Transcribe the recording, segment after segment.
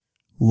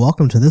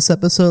Welcome to this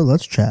episode of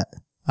Let's Chat.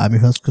 I'm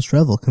your host, Chris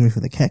Revel, coming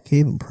from the Cat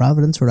Cave in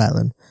Providence, Rhode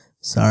Island.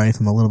 Sorry if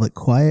I'm a little bit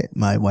quiet.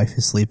 My wife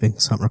is sleeping,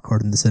 so I'm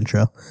recording this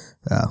intro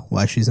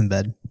while she's in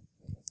bed.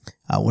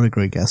 What a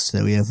great guest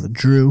today. We have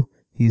Drew.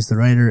 He's the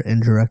writer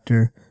and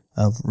director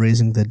of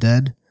Raising the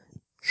Dead,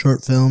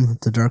 short film.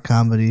 It's a dark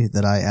comedy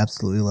that I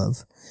absolutely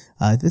love.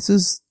 This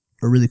is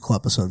a really cool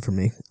episode for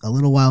me. A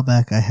little while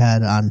back, I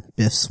had on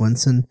Biff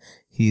Swenson.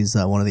 He's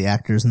one of the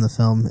actors in the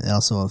film,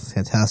 also a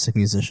fantastic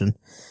musician.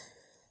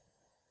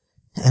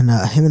 And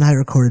him and I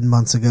recorded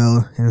months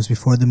ago, and it was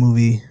before the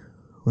movie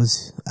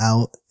was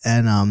out,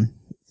 and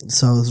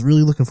so I was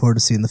really looking forward to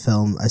seeing the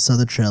film. I saw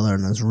the trailer,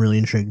 and I was really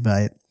intrigued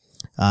by it.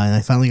 And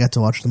I finally got to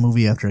watch the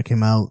movie after it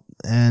came out,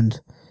 and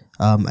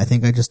I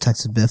think I just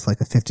texted Biff like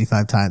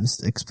 55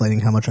 times explaining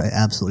how much I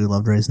absolutely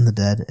loved Raising the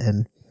Dead,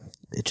 and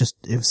it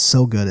was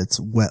so good.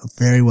 It's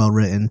very well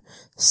written,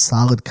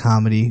 solid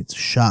comedy, it's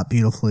shot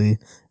beautifully,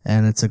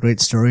 and it's a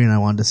great story, and I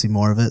wanted to see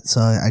more of it, so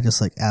I just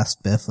like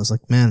asked Biff. I was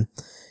like, man,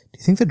 do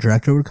you think the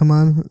director would come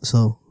on?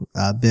 So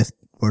Biff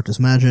worked his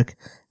magic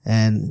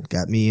and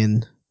got me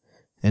and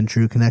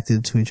Drew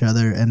connected to each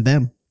other, and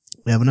bam,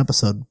 we have an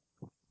episode.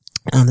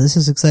 This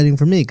is exciting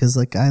for me because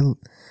like I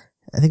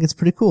think it's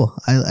pretty cool.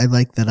 I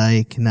like that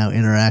I can now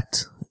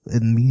interact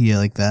in media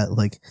like that.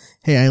 Like,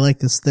 hey, I like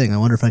this thing. I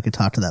wonder if I could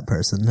talk to that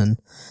person.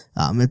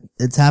 And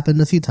it's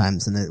happened a few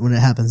times, and when it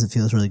happens, it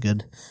feels really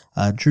good.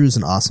 Drew's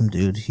an awesome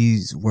dude.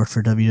 He's worked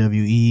for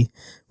WWE,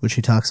 which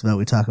he talks about.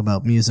 We talk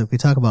about music. We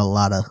talk about a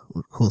lot of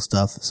cool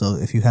stuff. So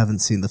if you haven't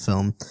seen the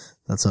film,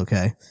 that's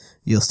okay.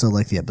 You'll still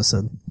like the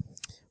episode.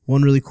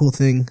 One really cool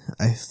thing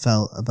I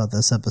felt about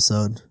this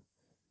episode.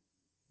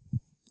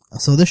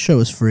 So this show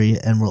is free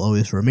and will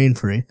always remain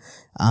free.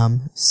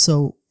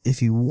 So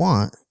if you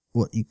want,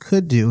 what you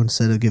could do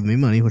instead of giving me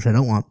money, which I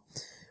don't want,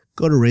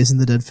 go to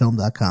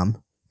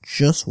raisingthedeadfilm.com.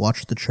 Just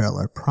watch the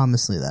trailer.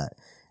 Promise me that.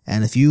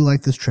 And if you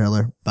like this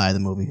trailer, buy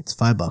the movie. It's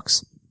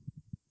 $5.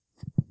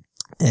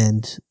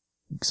 And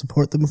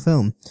support the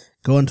film.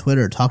 Go on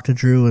Twitter, talk to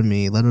Drew and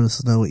me, let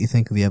us know what you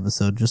think of the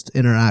episode. Just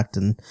interact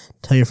and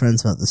tell your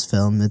friends about this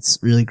film. It's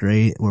really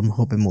great. We're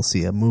hoping we'll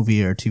see a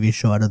movie or a TV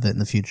show out of it in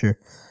the future.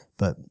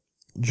 But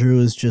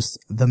Drew is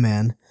just the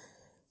man.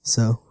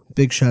 So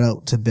big shout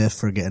out to Biff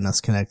for getting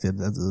us connected.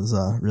 That was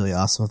really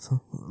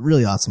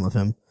awesome of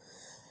him.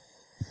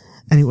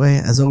 Anyway,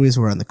 as always,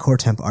 we're on the Core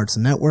Temp Arts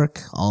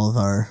Network. All of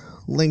our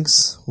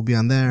links will be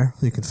on there.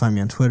 You can find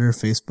me on Twitter,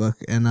 Facebook,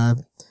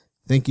 and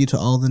thank you to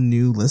all the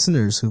new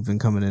listeners who've been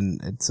coming in.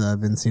 It's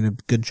been seeing a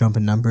good jump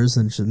in numbers,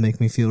 and it should make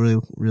me feel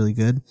really, really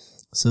good.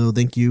 So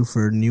thank you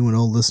for new and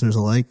old listeners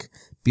alike.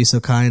 Be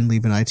so kind,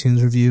 leave an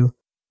iTunes review.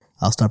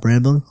 I'll stop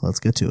rambling. Let's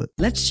get to it.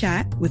 Let's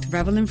Chat with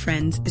Revel and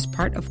Friends is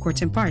part of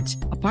Courts and Parts,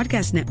 a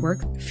podcast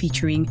network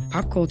featuring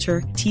pop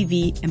culture,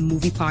 TV, and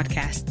movie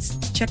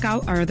podcasts. Check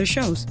out our other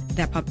shows,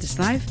 That Pop This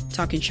Live,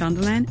 Talking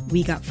Shondaland,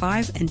 We Got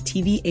Five, and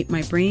TV Ate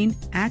My Brain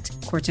at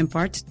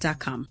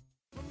courtsandparts.com.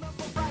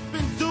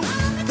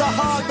 The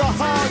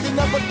hard, you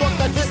never thought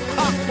that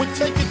hip-hop would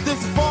take it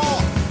this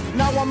far.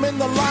 Now I'm in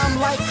the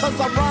limelight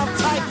cause I rhyme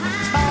tight.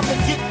 Time to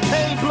get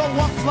paid, blow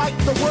up like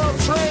the world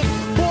trade.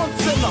 Born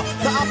sinner,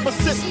 the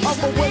opposite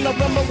of a winner.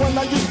 Remember when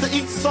I used to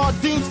eat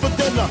sardines for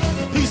dinner?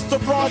 Peace to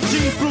Ron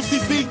G, Brucey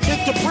B, Kid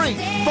Capri,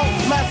 Funk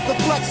Master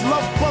Flex,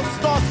 Love Bug,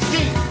 Star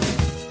Ski.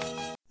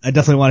 I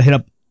definitely want to hit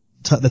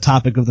up the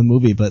topic of the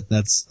movie, but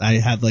I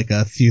had like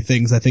a few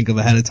things I think of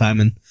ahead of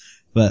time,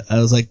 but I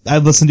was like, I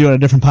listened to it on a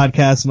different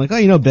podcast. I'm like,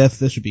 oh, Biff,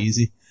 this should be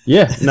easy.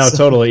 Yeah, no,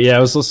 totally. Yeah, I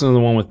was listening to the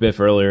one with Biff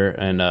earlier,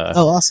 and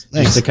awesome.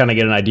 Thanks. Just to kind of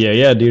get an idea.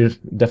 Yeah, dude,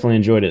 definitely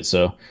enjoyed it.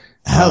 So,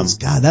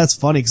 God, that's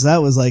funny because that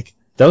was like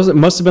it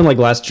must have been like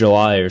last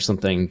July or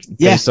something.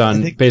 Yeah,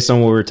 based on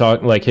what we were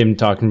talking, like him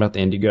talking about the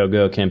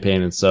Indiegogo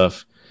campaign and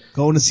stuff.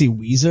 Going to see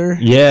Weezer.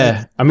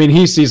 Yeah, I mean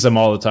he sees them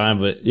all the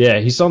time, but yeah,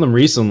 he saw them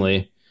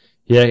recently.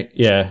 Yeah.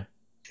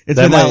 It's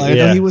been that long. I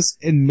know he was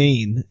in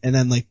Maine, and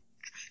then like,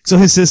 so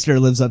his sister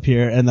lives up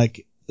here, and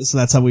like, so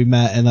that's how we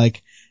met, and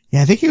like.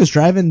 Yeah, I think he was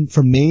driving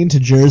from Maine to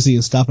Jersey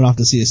and stopping off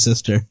to see his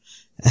sister.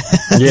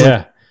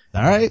 Yeah.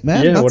 All right,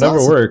 man. Yeah, that's whatever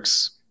awesome.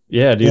 Works.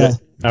 Yeah, dude. Yeah.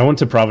 I went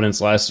to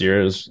Providence last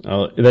year. It was,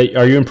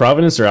 are you in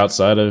Providence or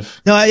outside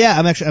of? No,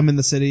 yeah, I'm in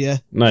the city, yeah.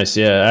 Nice,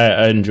 yeah.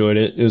 I enjoyed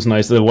it. It was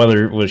nice. The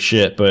weather was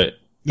shit, but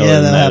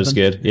other than that, it was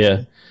good.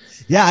 Yeah.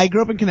 Yeah, I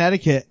grew up in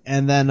Connecticut,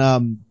 and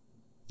then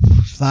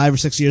 5 or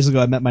 6 years ago,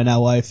 I met my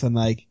now wife, and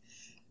like,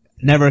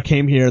 never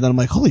came here. Then I'm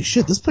like, holy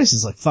shit, this place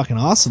is like fucking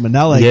awesome. And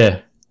now like, yeah.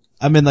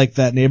 I'm in like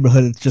that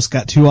neighborhood. It just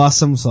got too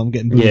awesome, so I'm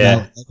getting moved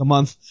out like a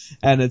month.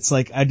 And it's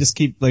like I just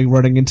keep like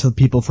running into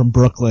people from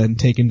Brooklyn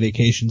taking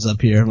vacations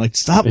up here. I'm like,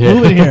 stop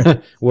moving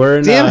here. Where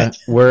in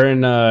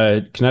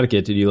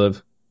Connecticut did you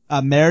live?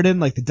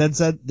 Meriden, like the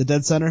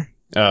Dead Center.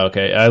 Oh,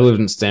 okay. I lived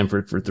in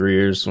Stamford for 3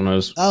 years when I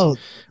was nice.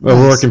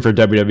 Working for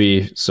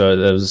WWE. So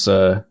that was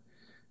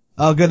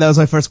Oh, good. That was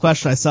my first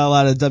question. I saw a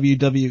lot of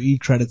WWE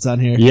credits on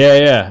here.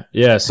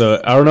 Yeah.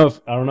 So I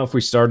don't know if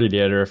we started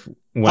yet or if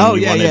when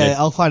we wanted it.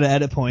 I'll find an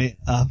edit point.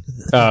 Oh,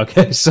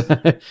 okay. So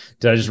did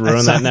I just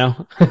ruin that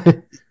now?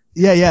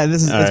 Yeah.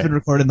 It's been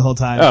recorded the whole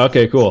time. Oh,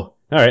 okay, cool.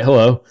 all right,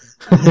 hello.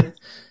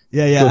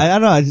 Yeah. Cool. I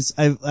don't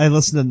know. I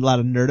listened to a lot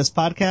of Nerdist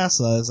podcasts,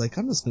 so I was like,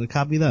 I'm just going to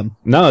copy them.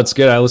 No, it's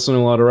good. I listen to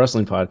a lot of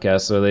wrestling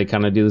podcasts, so they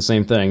kind of do the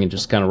same thing and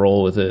just kind of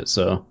roll with it.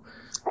 So,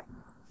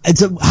 and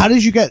so how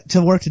did you get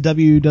to work to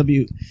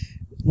WW?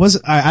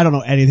 I don't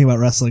know anything about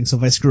wrestling, so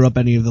if I screw up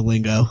any of the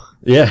lingo,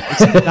 yeah,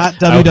 it's not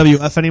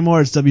WWF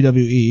anymore. It's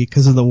WWE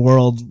because of the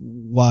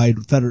Worldwide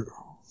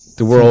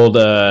the World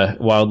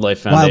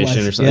Wildlife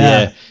Foundation or something.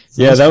 Yeah.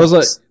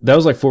 That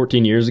was like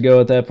 14 years ago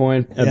at that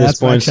point. At this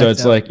point, so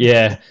it's like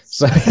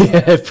so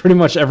pretty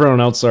much everyone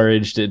else our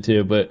age did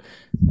too. But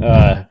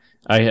I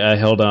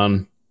held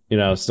on.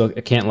 Still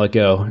I can't let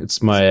go.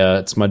 It's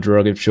my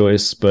drug of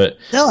choice. But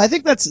no, I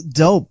think that's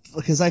dope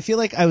because I feel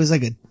like I was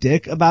like a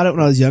dick about it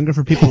when I was younger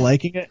for people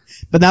liking it.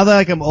 But now that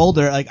like I'm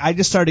older, like I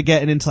just started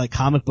getting into like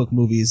comic book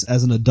movies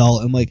as an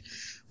adult. I'm like,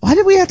 why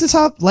did we have to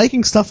stop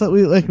liking stuff that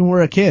we like when we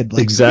were a kid?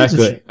 Like,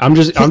 exactly. I'm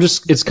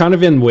just. It's kind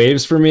of in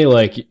waves for me.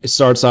 Like it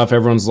starts off,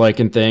 everyone's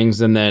liking things,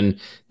 and then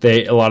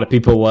a lot of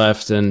people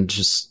left and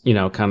just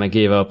kind of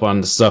gave up on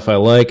the stuff I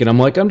like. And I'm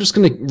like, I'm just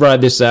gonna ride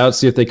this out,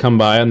 see if they come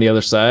by on the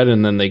other side,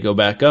 and then they go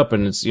back up,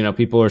 and it's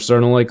people are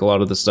starting to like a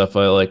lot of the stuff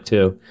I like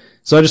too.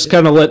 So I just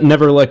kind of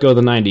never let go of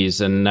the '90s,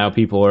 and now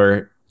people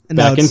are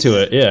back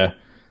into it. Yeah.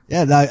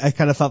 Yeah, I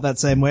kind of felt that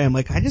same way. I'm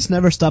like, I just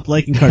never stopped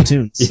liking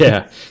cartoons.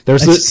 Yeah,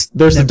 there's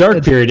the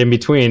dark period in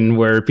between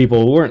where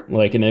people weren't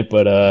liking it,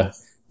 but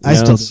I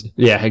still did.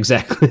 Yeah,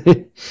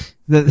 exactly.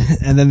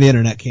 And then the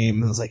internet came,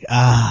 and I was like,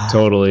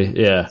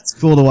 totally. Yeah, it's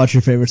cool to watch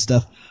your favorite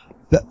stuff.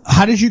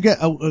 How did you get?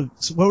 What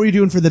were you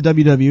doing for the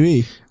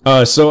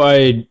WWE? So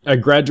I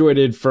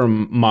graduated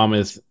from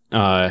Monmouth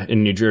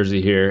in New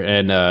Jersey here,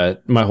 and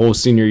my whole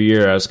senior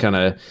year I was kind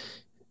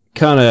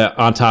of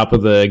on top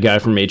of the guy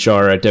from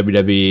HR at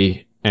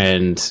WWE.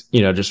 And,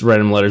 just write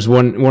him letters.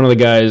 One of the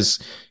guys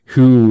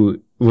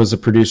who was a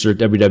producer at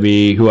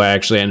WWE, who I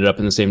actually ended up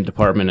in the same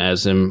department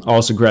as him,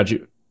 also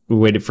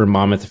graduated from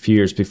Monmouth a few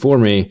years before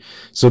me.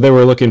 So they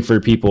were looking for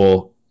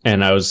people,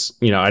 and I was,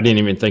 I didn't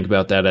even think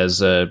about that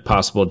as a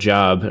possible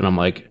job. And I'm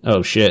like,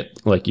 oh shit,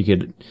 like you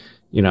could,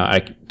 I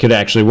could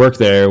actually work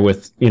there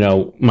with,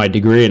 my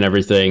degree and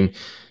everything.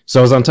 So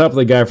I was on top of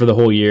the guy for the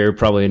whole year,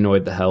 probably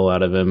annoyed the hell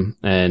out of him.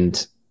 And,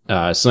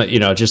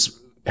 just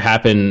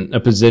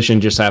a position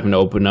just happened to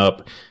open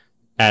up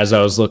as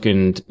I was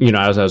looking,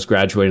 as I was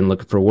graduating,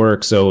 looking for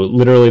work. So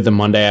literally the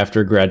Monday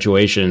after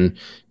graduation,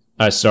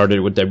 I started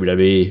with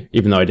WWE,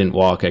 even though I didn't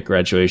walk at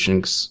graduation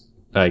because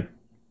I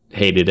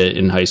hated it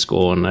in high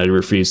school and I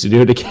refused to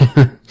do it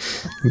again.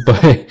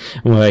 But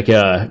I'm like,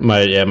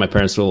 my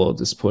parents were a little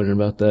disappointed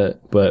about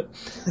that. But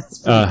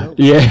so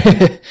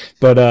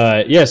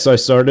I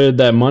started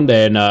that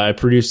Monday and I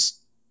produced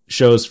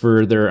shows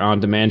for their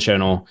on-demand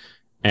channel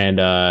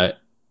and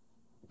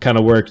kind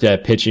of worked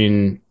at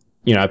pitching.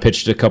 I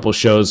pitched a couple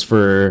shows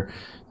for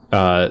they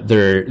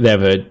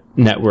have a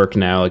network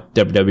now, like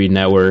WWE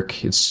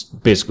Network. It's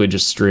basically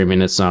just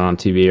streaming. It's not on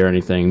TV or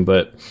anything,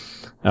 but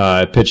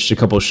I pitched a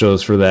couple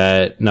shows for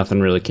that. Nothing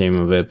really came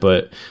of it,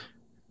 but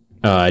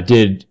I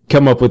did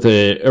come up with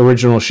an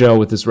original show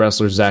with this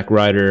wrestler, Zack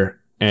Ryder,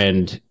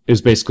 and it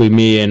was basically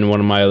me and one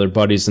of my other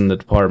buddies in the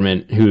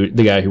department,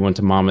 the guy who went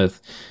to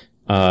Monmouth.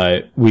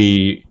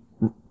 We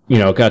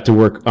got to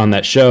work on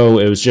that show.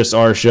 It was just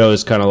our show.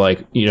 It's kind of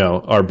like,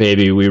 our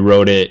baby. We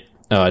wrote it,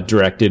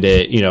 directed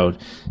it,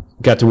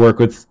 got to work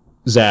with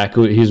Zach.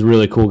 He's a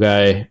really cool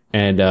guy.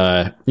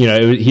 And,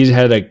 he's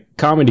had a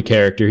comedy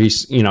character. He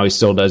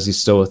still does. He's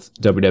still with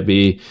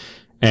WWE.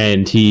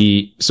 And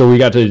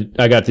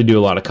I got to do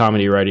a lot of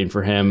comedy writing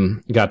for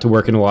him. Got to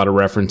work in a lot of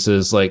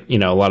references, like, a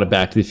lot of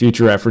Back to the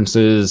Future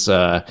references.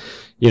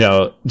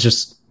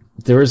 Just,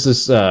 there was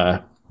this,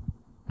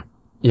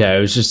 it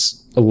was just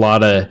a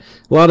lot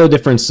of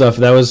different stuff.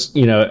 That was,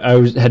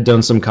 I had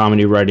done some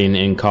comedy writing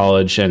in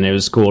college, and it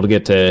was cool to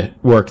get to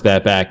work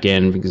that back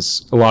in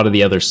because a lot of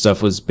the other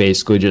stuff was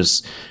basically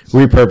just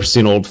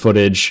repurposing old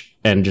footage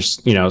and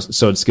just,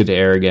 so it's good to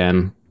air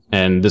again.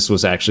 And this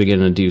was actually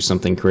going to do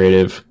something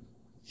creative.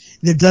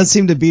 There does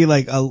seem to be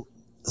like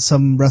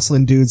some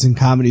wrestling dudes and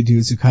comedy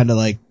dudes who kind of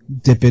like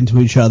dip into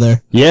each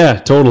other. Yeah,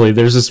 totally.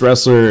 There's this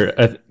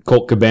wrestler,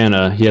 Colt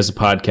Cabana. He has a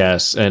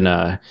podcast,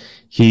 and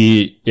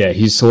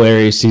he's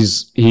hilarious.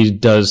 He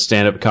does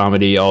stand-up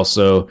comedy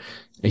also.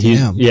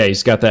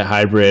 He's got that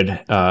hybrid,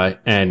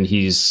 and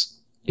his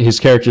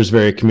character is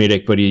very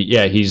comedic, but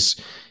he's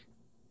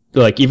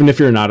like, even if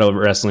you're not a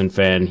wrestling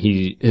fan,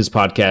 his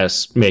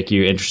podcasts make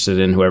you interested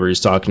in whoever he's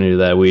talking to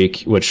that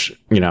week, which,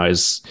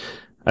 is,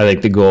 I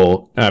think, the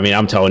goal. I mean,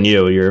 I'm telling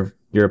you,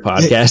 you're a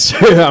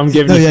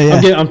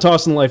podcaster. I'm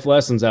tossing life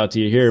lessons out to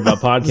you here about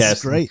podcasts. This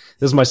is great.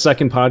 This is my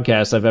second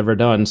podcast I've ever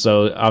done,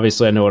 so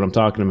obviously I know what I'm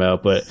talking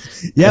about. But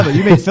but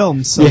you made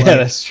films, so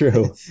that's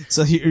true.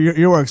 So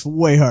your work's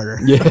way harder.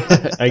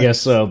 Yeah, I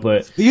guess so.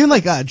 But even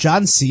like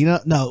John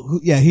Cena,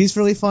 he's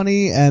really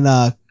funny,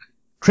 and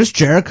Chris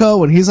Jericho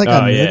when he's like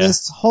on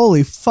Nerdist,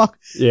 holy fuck,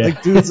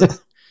 like dudes.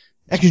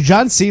 Actually,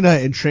 John Cena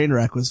in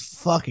Trainwreck was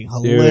fucking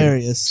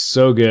hilarious. Dude,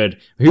 so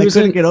good. I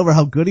couldn't get over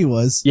how good he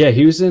was. Yeah,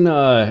 he was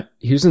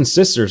in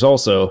Sisters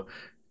also.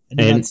 I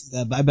did not see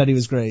that, but I bet he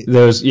was great.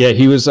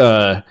 He was.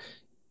 I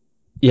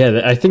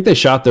think they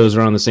shot those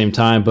around the same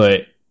time,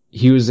 but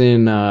he was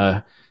in.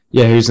 He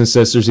was in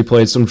Sisters. He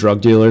played some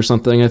drug dealer or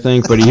something, I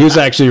think. But he was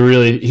actually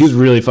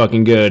really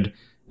fucking good.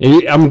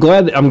 I'm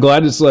glad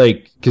it's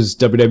like, because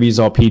WWE is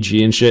all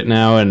PG and shit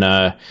now,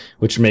 and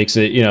which makes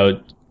it,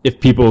 if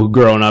people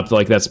growing up,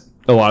 like, that's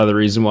a lot of the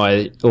reason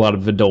why a lot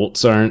of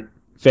adults aren't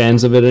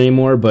fans of it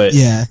anymore. But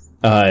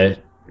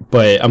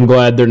but I'm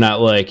glad they're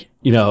not like,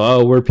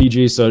 we're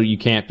PG, so you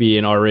can't be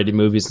in R-rated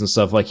movies and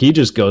stuff. Like, he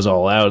just goes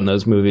all out in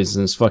those movies,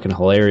 and it's fucking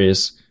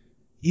hilarious.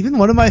 Even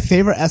one of my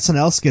favorite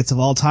SNL skits of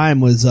all time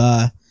was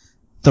The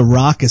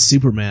Rock as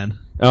Superman.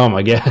 Oh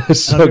my god, it's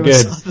so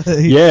good.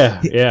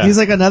 Yeah. He's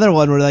like another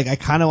one where, like, I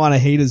kind of want to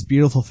hate his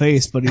beautiful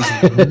face, but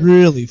he's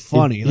really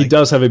funny. He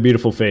does have a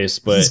beautiful face,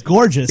 but he's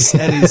gorgeous,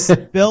 and he's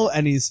built,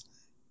 and he's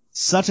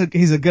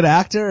a good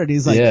actor, and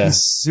he's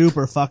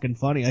super fucking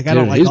funny. Like, I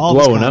don't like he's all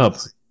blowing up.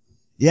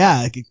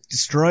 Yeah, like, it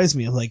destroys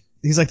me. I'm like,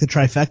 he's like the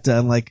trifecta.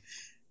 I'm like,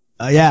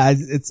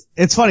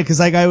 it's funny because,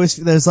 like,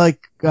 there's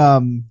like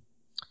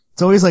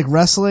it's always like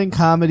wrestling,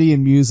 comedy,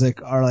 and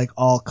music are like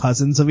all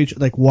cousins of each,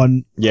 like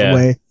one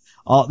way.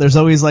 There's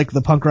always like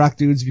the punk rock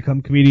dudes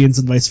become comedians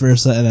and vice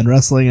versa, and then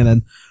wrestling, and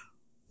then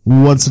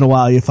once in a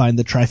while you find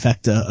the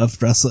trifecta of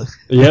wrestling.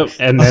 Yep,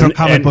 and then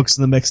comic books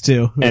in the mix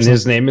too. And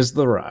his name is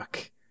The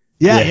Rock.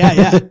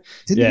 Yeah.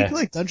 Didn't he do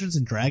like Dungeons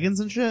and Dragons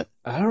and shit?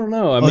 I don't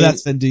know. I mean,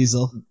 that's Vin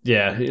Diesel.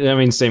 Yeah, I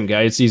mean, same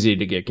guy. It's easy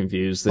to get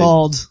confused.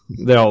 Bald.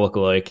 They all look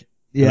alike.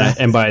 Yeah.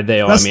 And by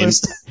they all,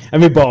 Wrestlers. I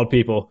mean bald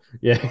people.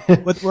 Yeah.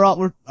 But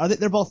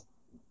they're both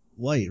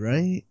white,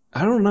 right?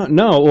 I don't know.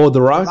 No, well,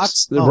 The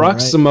Rock's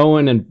right?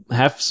 Samoan and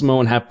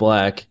half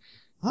black.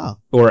 Oh.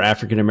 Or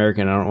African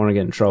American. I don't want to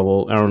get in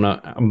trouble. I don't know.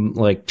 I'm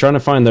like trying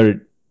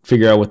to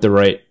figure out what the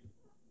right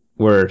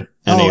word.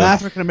 Anyway.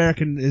 African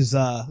American is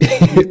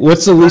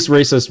what's the least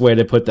racist way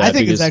to put that? I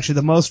think it's actually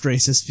the most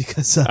racist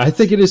because I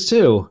think it is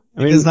too.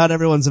 Because not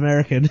everyone's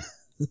American.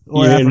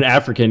 Or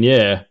African,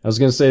 yeah. I was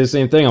gonna say the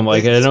same thing. I'm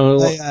like, I don't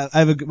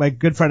know. My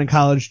good friend in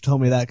college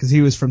told me that because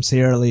he was from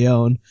Sierra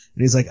Leone,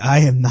 and he's like,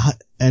 I am not,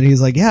 and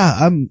he's like, yeah,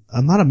 I'm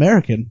not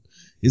American.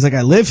 He's like,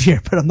 I live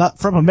here, but I'm not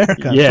from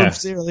America. Yeah. I'm from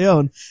Sierra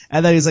Leone.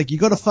 And then he's like, you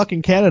go to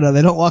fucking Canada,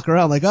 they don't walk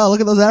around like, oh, look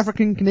at those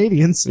African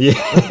Canadians. Yeah.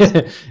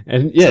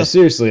 And yeah, so,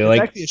 seriously,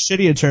 like, it's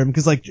actually a shittier term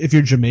because, like, if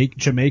you're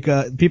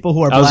Jamaica, people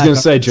who are black. I was gonna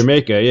say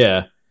Jamaica,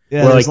 yeah.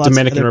 Or like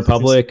Dominican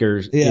Republic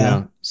or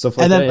stuff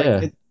like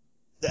that. Like,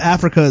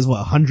 Africa is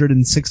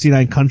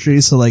 169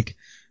 countries, so like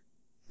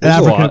there's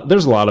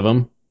a lot of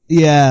them.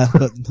 Yeah,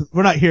 but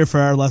we're not here for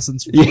our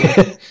lessons.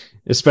 Yeah,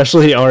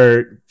 especially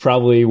our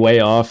probably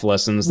way off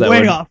lessons that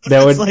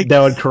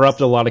would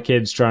corrupt a lot of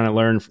kids trying to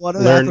learn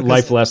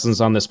life lessons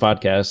on this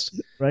podcast.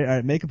 Right.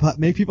 All right.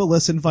 Make people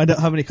listen. Find out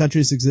how many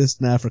countries exist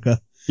in Africa.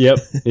 Yep.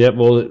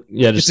 Well,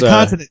 yeah. Just it's a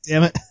continent.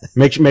 Damn it.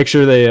 Make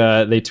sure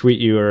they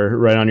tweet you or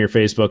write on your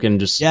Facebook and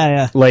just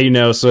let you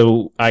know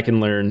so I can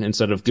learn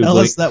instead of Googling. Tell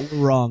us that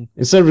we're wrong.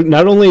 Instead of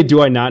not only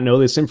do I not know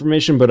this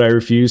information, but I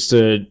refuse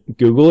to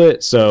Google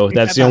it. So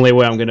that's the only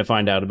way I'm going to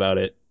find out about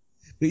it.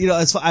 But,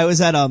 I went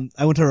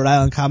to Rhode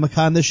Island Comic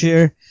Con this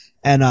year,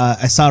 and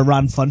I saw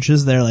Ron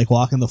Funches there, like,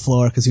 walking the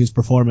floor because he was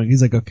performing.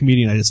 He's like a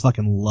comedian I just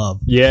fucking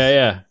love.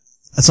 Yeah.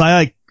 So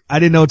I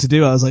didn't know what to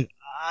do. I was like,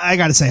 I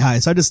gotta say hi.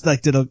 So I just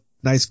like did a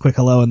nice quick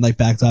hello and like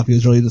backed off. He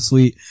was really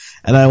sweet.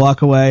 And I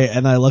walk away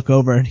and I look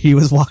over and he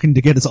was walking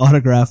to get his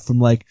autograph from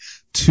like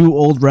two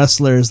old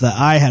wrestlers that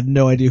I had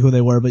no idea who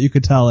they were, but you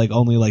could tell like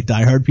only like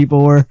diehard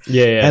people were.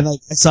 Yeah. And like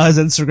I saw his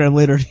Instagram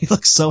later and he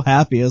looked so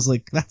happy. I was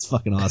like, that's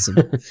fucking awesome.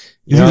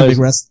 He's a big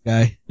wrestling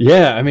guy.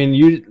 Yeah. I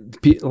mean,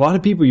 a lot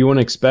of people you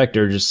wouldn't expect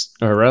are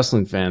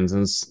wrestling fans,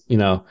 and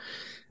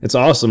it's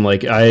awesome.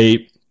 Like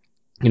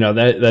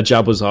that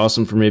job was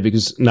awesome for me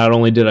because not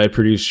only did I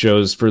produce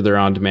shows for their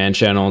on-demand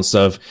channel and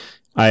stuff,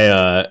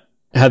 I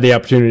had the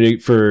opportunity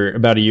for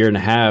about a year and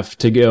a half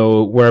to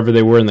go wherever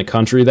they were in the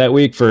country that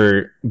week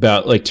for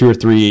about like 2 or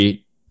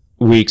 3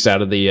 weeks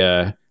out of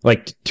the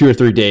like 2 or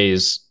 3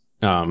 days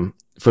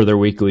for their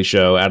weekly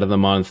show out of the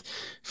month,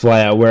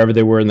 fly out wherever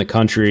they were in the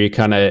country,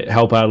 kind of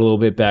help out a little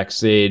bit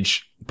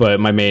backstage. But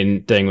my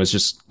main thing was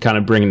just kind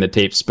of bringing the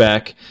tapes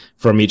back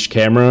from each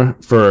camera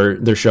for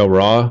their show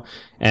Raw.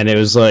 And it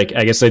was like,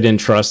 I guess they didn't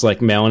trust like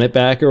mailing it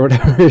back or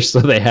whatever. So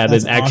they had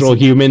an actual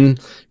human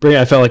bring.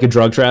 I felt like a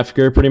drug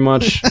trafficker pretty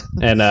much.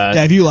 And,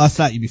 if you lost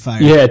that, you'd be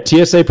fired. Yeah.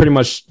 TSA pretty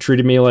much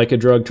treated me like a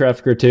drug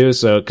trafficker too.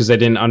 So, cause they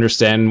didn't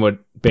understand what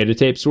beta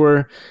tapes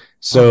were.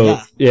 So,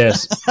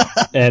 yes.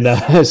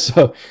 And,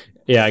 so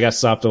yeah, I got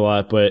stopped a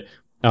lot, but,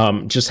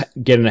 just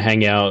getting to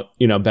hang out,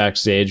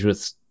 backstage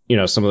with,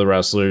 some of the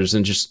wrestlers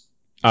and just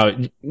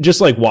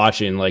like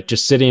watching, like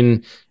just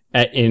sitting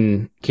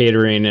in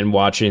catering and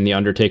watching The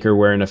Undertaker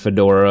wearing a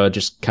fedora,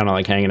 just kind of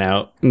like hanging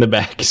out in the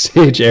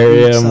backstage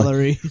area.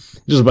 Celery.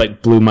 Just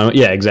like blew my,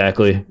 yeah,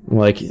 exactly.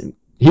 Like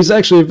He's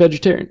actually a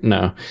vegetarian.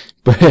 No,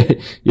 but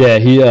yeah,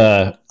 he.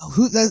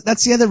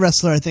 That's the other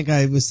wrestler I think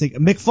I was thinking.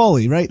 Mick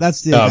Foley, right?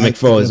 That's the. Oh, Mick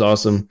Foley's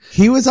awesome.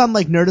 He was on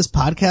like Nerdist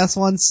podcast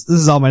once. This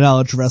is all my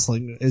knowledge of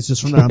wrestling. It's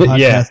just from their own podcast.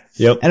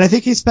 Yeah. Yep. And I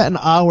think he spent an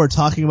hour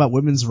talking about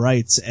women's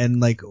rights and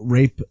like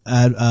rape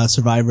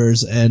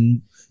survivors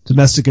and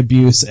domestic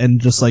abuse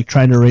and just like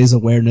trying to raise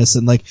awareness.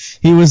 And like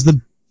he was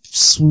the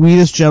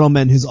sweetest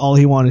gentleman who's all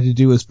he wanted to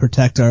do was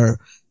protect our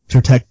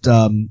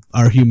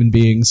human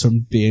beings from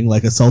being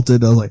like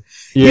assaulted. I was like,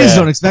 you just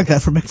don't expect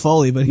that from Mick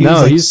Foley, but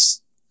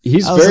he's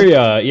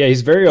very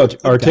he's very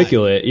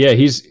articulate. Yeah,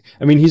 he's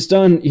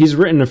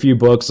written a few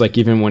books, like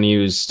even when he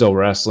was still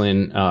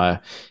wrestling,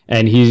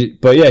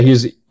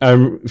 he's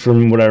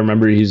from what I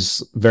remember,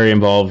 he's very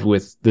involved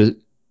with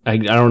I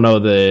don't know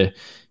the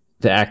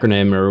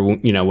acronym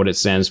or what it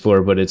stands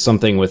for, but it's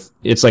something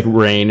it's like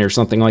RAIN or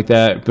something like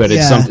that, but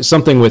it's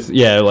something with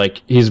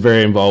like he's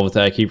very involved with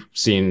that. I keep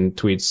seeing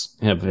tweets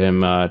of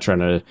him trying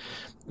to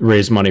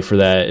raise money for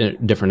that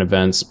at different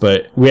events,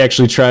 but we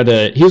actually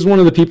he was one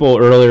of the people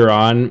earlier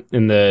on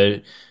in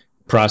the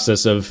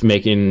process of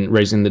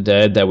Raising the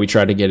Dead that we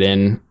tried to get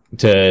in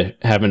to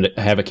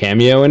have a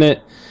cameo in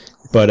it,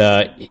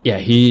 but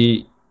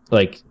he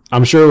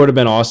I'm sure it would have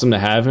been awesome to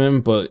have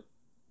him, but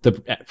the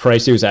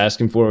price he was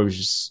asking for was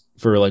just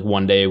for like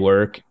 1 day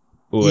work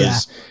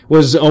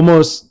was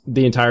almost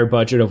the entire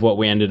budget of what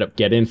we ended up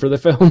getting for the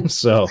film.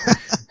 So,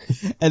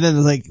 and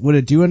then like, would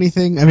it do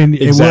anything? I mean,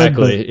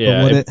 exactly.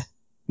 But would it?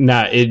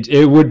 Nah,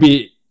 it would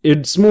be.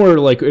 It's more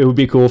like it would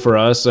be cool for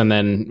us, and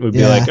then it would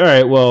be like, all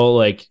right, well,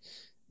 like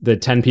the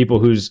 10 people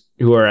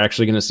who are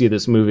actually going to see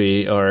this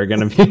movie are going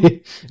to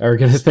think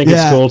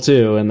it's cool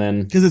too, and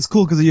then because it's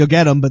cool because you'll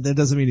get them, but that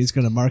doesn't mean he's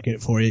going to market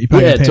it for you. You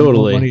probably pay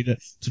more money to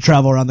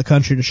travel around the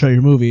country to show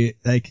your movie.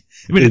 Like,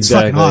 I mean, it's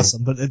fucking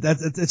awesome, but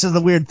it's just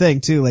a weird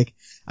thing too. Like,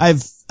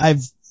 I've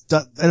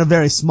done in a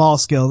very small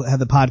scale had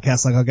the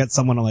podcast. Like, I'll get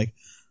someone I'm like,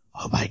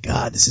 oh my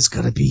god, this is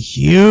going to be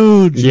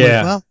huge. Yeah.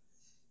 Like, well,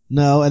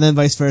 no, and then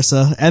vice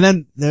versa. And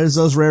then there's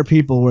those rare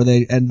people where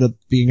they end up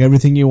being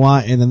everything you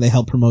want, and then they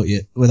help promote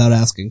you without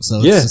asking.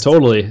 So yeah,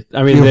 totally.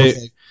 I mean,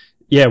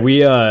 we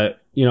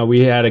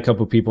had a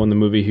couple people in the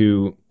movie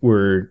who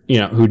were,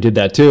 who did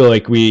that too.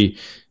 Like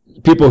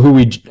people who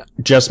we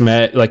just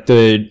met, like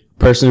the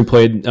person who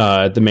played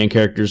the main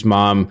character's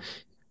mom.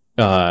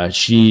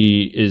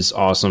 She is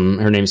awesome.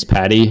 Her name's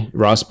Patty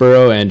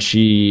Rossborough, and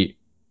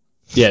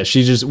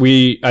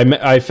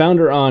I found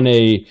her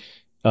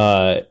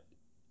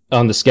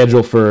on the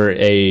schedule for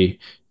a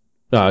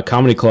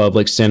comedy club,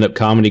 like stand-up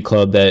comedy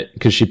club,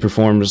 because she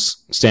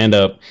performs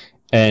stand-up,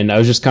 and I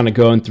was just kind of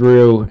going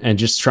through and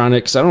just trying to,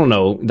 because I don't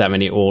know that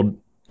many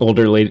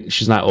older ladies.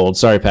 She's not old.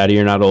 Sorry, Patty,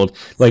 you're not old.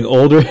 Like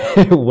older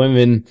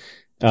women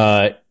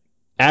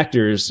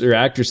actors or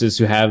actresses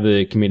who have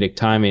the comedic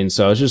timing.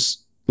 So I was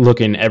just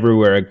looking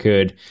everywhere I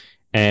could,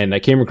 and I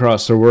came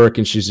across her work,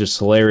 and she's just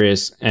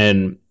hilarious.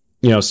 And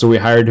so we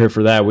hired her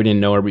for that. We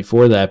didn't know her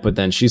before that, but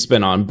then she's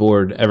been on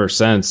board ever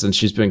since, and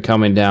she's been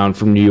coming down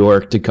from New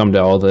York to come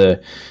to all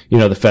the,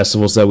 the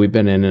festivals that we've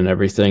been in and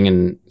everything,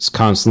 and it's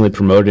constantly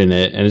promoting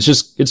it. And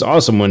it's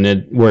awesome when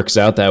it works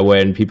out that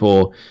way and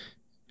people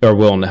are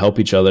willing to help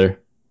each other.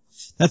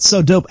 That's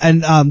so dope.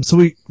 And so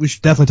we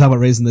should definitely talk about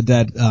Raising the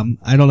Dead.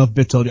 I don't know if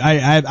Bit told you.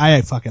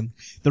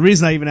 The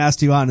reason I even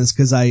asked you on is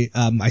because I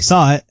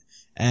saw it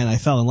and I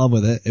fell in love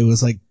with it. It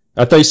was like,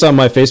 I thought you saw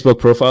my Facebook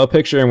profile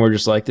picture and we're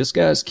just like, this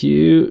guy's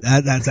cute.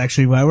 That's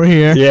actually why we're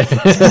here. Yeah.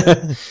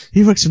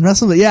 He works in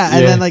wrestling, but yeah.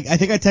 And then like, I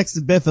think I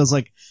texted Biff. I was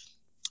like,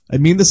 I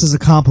mean this as a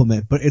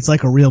compliment, but it's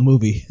like a real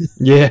movie.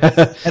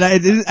 Yeah.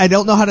 And I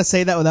don't know how to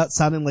say that without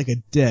sounding like a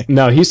dick.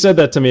 No, he said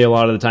that to me a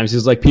lot of the times.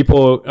 He's like,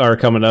 people are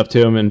coming up to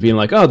him and being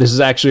like, oh, this is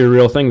actually a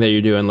real thing that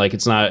you're doing. Like,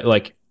 it's not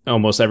like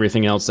almost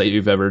everything else that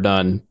you've ever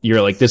done.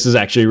 You're like, this is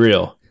actually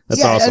real.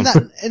 That's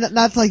awesome. And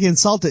not like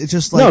insult it. It's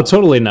just like, no,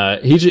 totally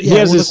not. He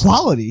has the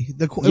quality.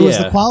 It was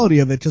the quality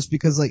of it, just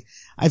because like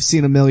I've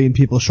seen a million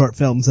people short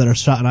films that are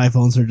shot on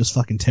iPhones that are just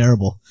fucking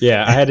terrible.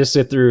 Yeah, I had to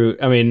sit through.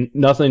 I mean,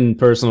 nothing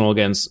personal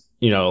against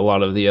a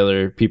lot of the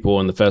other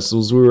people in the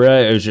festivals we were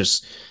at. It was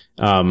just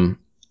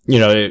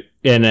it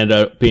ended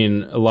up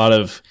being a lot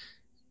of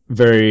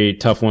very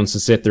tough ones to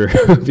sit through,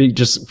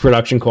 just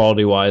production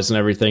quality wise and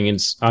everything.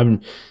 And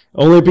I'm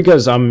only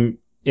because I'm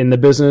in the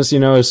business,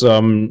 so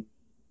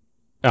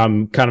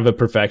I'm kind of a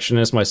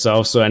perfectionist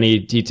myself, so any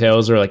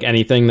details or like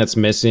anything that's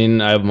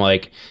missing, I'm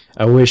like,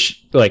 I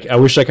wish I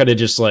could have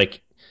just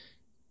like,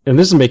 and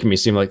this is making me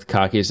seem like the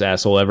cockiest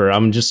asshole ever.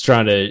 I'm just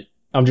trying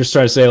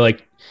to say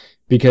like,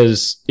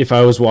 because if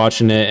I was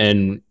watching it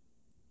and,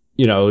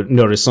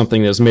 notice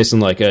something that was missing,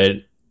 like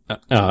a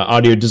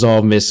audio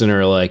dissolve missing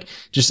or like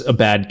just a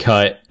bad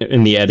cut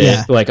in the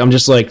edit, like I'm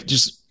just like,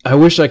 I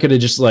wish I could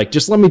have just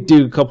let me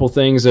do a couple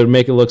things that would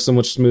make it look so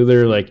much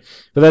smoother. Like,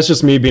 but that's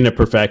just me being a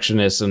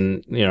perfectionist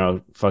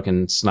and,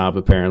 fucking snob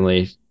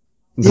apparently.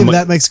 Yeah,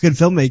 that makes good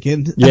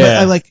filmmaking.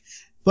 Yeah.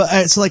 But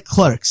it's like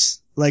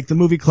Clerks, like the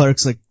movie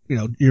Clerks, like,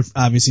 you're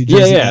obviously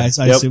Jersey guys,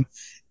 I assume.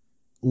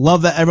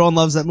 love that everyone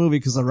loves that movie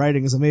because the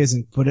writing is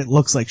amazing, but it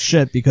looks like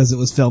shit because it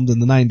was filmed in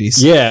the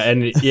 90s.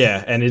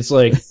 And it's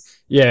like,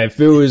 yeah, if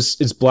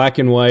it's black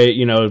and white,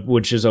 you know,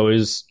 which is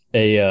always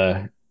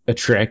a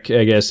trick,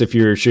 I guess, if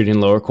you're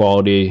shooting lower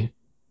quality,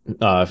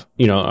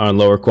 on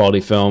lower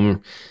quality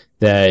film,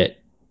 that,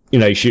 you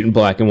know, you shoot in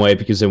black and white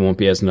because it won't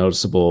be as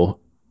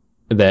noticeable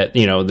that,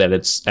 you know, that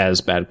it's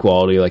as bad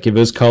quality. Like if it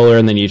was color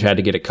and then you'd had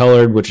to get it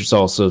colored, which is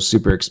also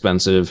super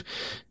expensive.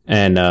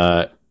 And,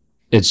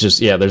 it's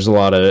just, yeah, there's a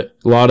lot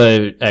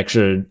of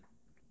extra,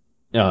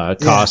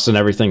 costs and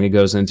everything that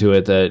goes into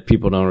it that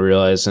people don't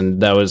realize.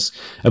 And I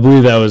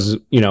believe that was,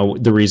 you know,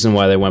 the reason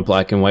why they went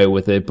black and white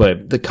with it.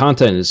 But the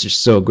content is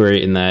just so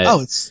great in that.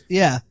 Oh,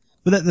 yeah.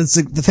 But that's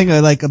the thing I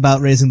like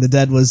about Raising the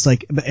Dead was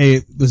like,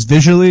 it was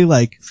visually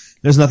like,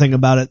 there's nothing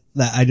about it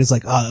that I just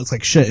like, oh, it looks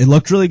like shit. It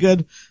looked really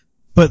good,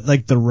 but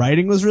like the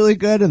writing was really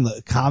good and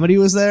the comedy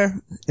was there.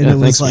 And it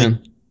was like,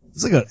 man.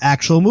 It's like an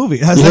actual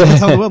movie. I was like,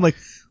 telling the I'm like,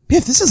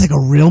 Biff, this is like a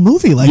real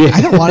movie. Like,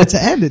 I don't want it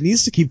to end. It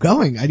needs to keep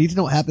going. I need to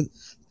know what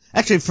happens.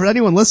 Actually, for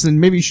anyone listening,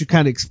 maybe you should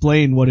kind of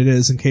explain what it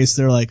is in case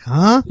they're like,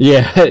 huh?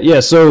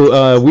 Yeah.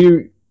 So,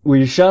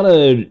 we shot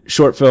a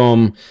short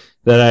film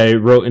that I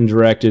wrote and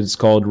directed. It's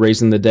called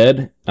Raising the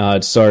Dead.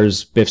 It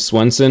stars Biff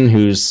Swenson,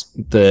 who's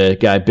the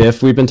guy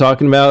Biff we've been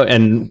talking about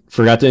and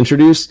forgot to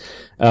introduce.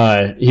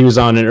 He was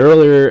on an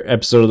earlier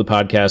episode of the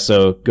podcast,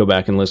 so go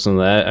back and listen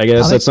to that, I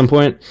guess, at some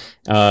point.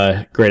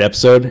 Great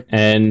episode.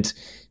 And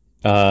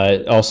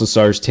also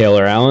stars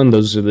Taylor Allen.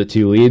 Those are the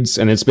two leads.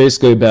 And it's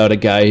basically about a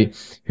guy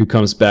who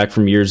comes back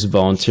from years of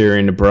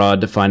volunteering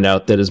abroad to find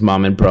out that his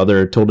mom and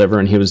brother told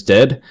everyone he was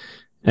dead.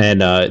 And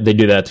they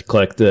do that to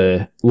collect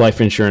the life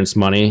insurance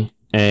money.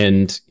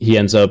 And he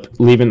ends up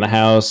leaving the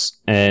house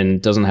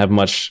and doesn't have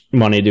much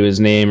money to his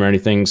name or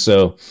anything.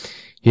 So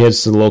he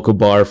heads to the local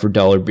bar for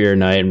dollar beer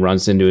night and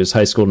runs into his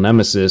high school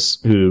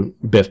nemesis, who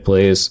Biff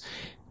plays.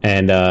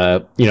 And,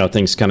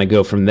 things kind of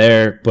go from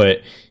there. But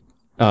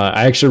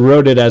I actually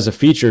wrote it as a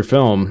feature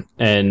film,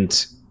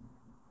 and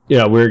we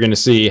were going to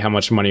see how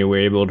much money we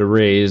were able to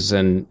raise,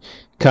 and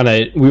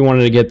we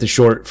wanted to get the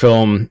short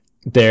film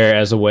there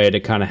as a way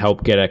to kind of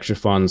help get extra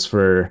funds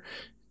for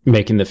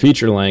making the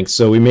feature length.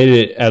 So we made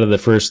it out of the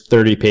first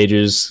 30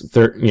 pages,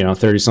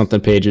 30 something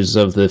pages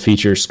of the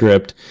feature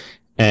script,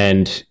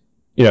 and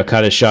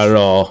kind of shot it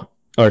all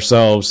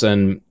ourselves,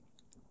 and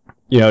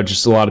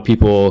just a lot of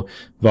people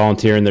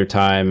volunteering their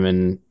time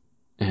and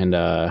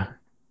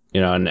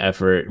an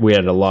effort. We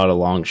had a lot of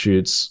long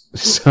shoots,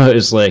 so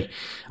it's like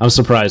I'm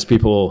surprised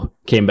people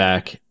came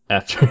back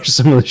after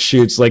some of the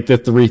shoots, like the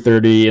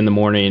 3:30 in the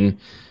morning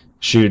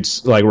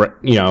shoots. Like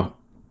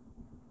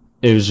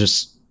it was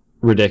just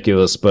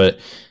ridiculous, but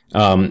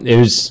it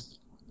was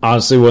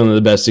honestly one of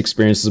the best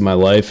experiences of my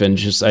life, and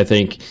just I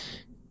think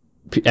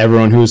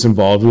everyone who's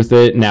involved with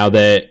it, now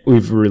that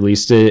we've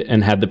released it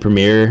and had the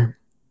premiere,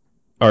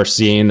 are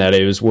seeing that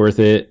it was worth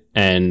it,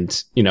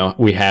 and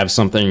we have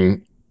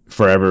something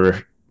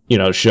forever.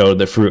 Show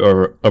the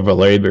fruit of our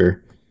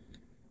labor.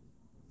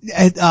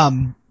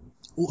 And,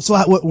 so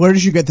where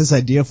did you get this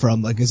idea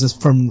from? Like, is this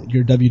from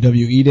your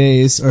WWE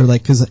days, or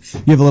like, cause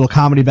you have a little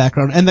comedy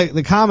background, and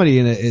the comedy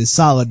in it is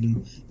solid.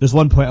 And there's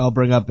one point I'll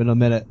bring up in a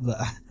minute.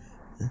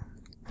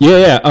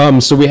 Yeah.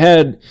 So we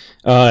had,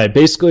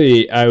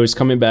 basically I was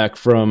coming back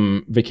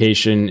from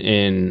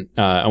vacation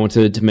I went to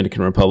the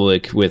Dominican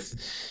Republic with,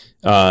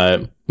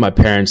 my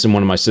parents and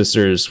one of my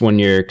sisters one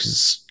year,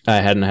 cause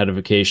I hadn't had a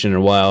vacation in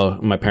a while.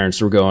 My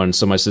parents were going,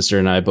 so my sister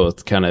and I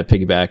both kind of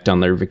piggybacked on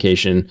their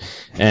vacation.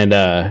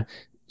 And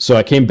so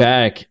I came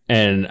back,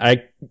 and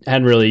I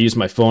hadn't really used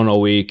my phone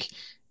all week,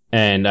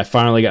 and I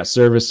finally got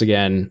service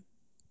again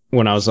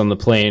when I was on the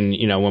plane,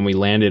 when we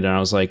landed, and I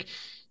was like,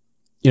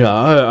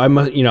 I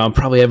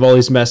probably have all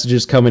these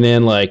messages coming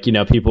in, like,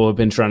 people have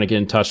been trying to get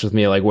in touch with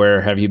me, like,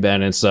 where have you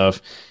been and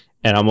stuff.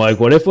 And I'm like,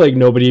 what if, like,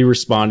 nobody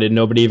responded,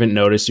 nobody even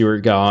noticed you were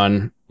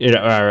gone, or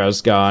I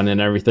was gone and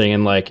everything,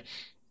 and like,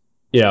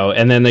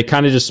 and then they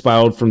kind of just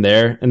spiraled from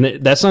there. And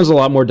that sounds a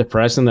lot more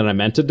depressing than I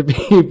meant it to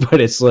be,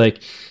 but it's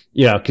like,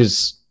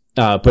 because,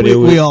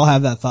 we all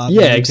have that thought.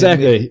 Yeah,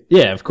 exactly.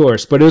 Yeah, of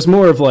course. But it was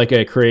more of like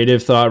a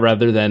creative thought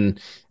rather than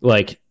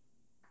like,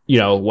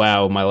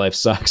 wow, my life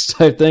sucks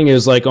type thing. It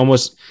was like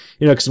almost,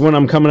 because when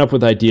I'm coming up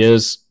with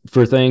ideas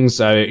for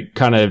things, I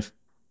kind of,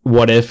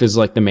 what if is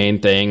like the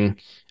main thing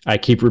I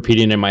keep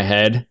repeating in my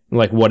head,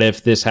 like, what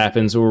if this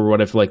happens, or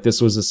what if, like,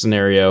 this was a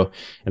scenario,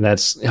 and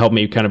that's helped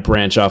me kind of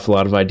branch off a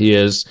lot of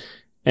ideas.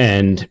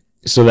 And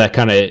so that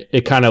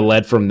it kind of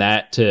led from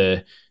that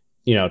to,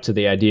 to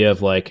the idea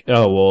of, like,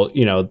 oh,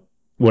 well,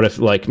 what if,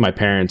 like, my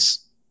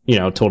parents,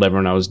 told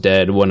everyone I was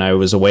dead when I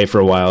was away for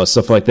a while,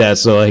 stuff like that.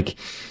 So, like,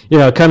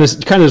 kind of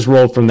just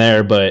rolled from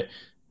there. But,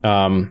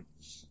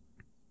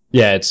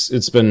 yeah,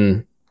 it's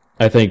been,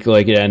 I think,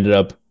 like, it ended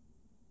up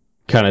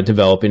kind of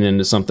developing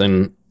into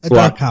something. A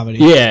dark comedy.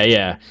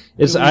 Yeah.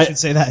 We should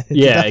say that.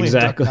 Yeah,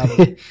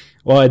 exactly.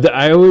 Well,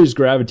 I always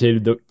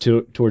gravitated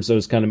towards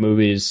those kind of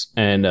movies,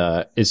 and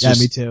it's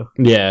just... Yeah, me too.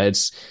 Yeah,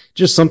 it's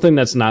just something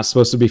that's not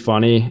supposed to be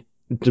funny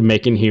to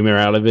making humor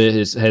out of it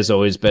has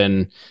always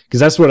been, because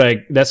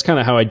that's kind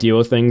of how I deal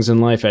with things in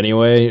life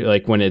anyway.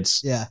 Like when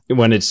it's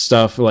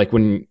stuff like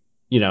when,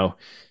 you know,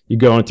 you're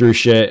going through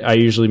shit, I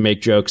usually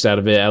make jokes out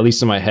of it, at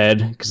least in my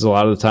head, because a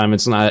lot of the time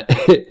it's not,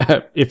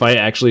 if I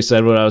actually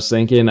said what I was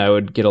thinking, I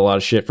would get a lot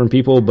of shit from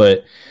people,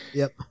 but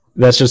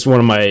that's just one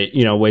of my,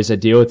 you know, ways I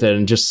deal with it.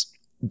 And just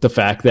the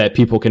fact that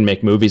people can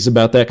make movies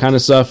about that kind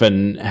of stuff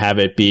and have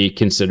it be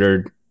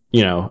considered,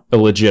 you know, a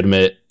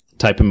legitimate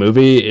type of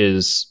movie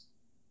is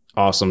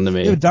awesome to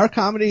me. Dude, dark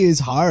comedy is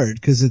hard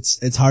because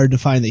it's hard to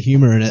find the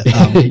humor in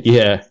it.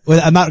 Yeah.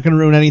 Well, I'm not going to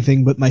ruin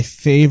anything, but my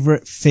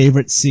favorite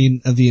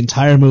scene of the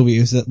entire movie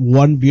is that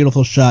one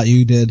beautiful shot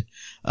you did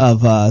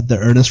of the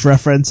Ernest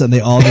reference, and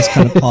they all just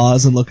kind of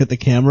pause and look at the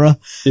camera.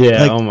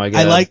 Yeah. Like, oh my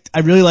god. I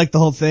really liked the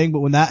whole thing, but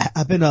when that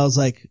happened, I was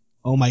like,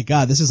 oh my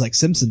god, this is like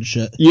Simpson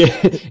shit. Yeah.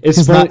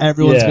 It's not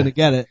everyone's going to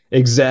get it.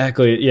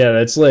 Exactly. Yeah.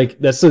 That's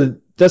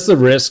the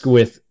risk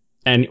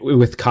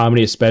with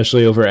comedy,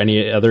 especially over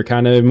any other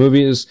kind of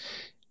movies,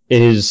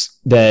 is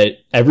that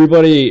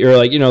everybody, or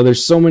like, you know,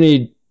 there's so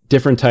many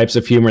different types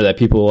of humor that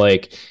people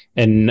like,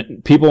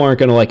 and people aren't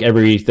going to like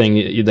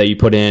everything that you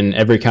put in,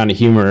 every kind of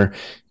humor,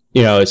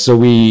 you know,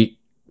 so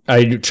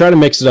I try to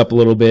mix it up a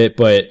little bit,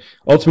 but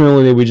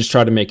ultimately we just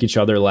try to make each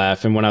other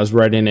laugh. And when I was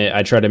writing it,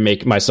 I try to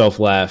make myself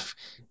laugh.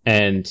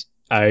 And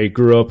I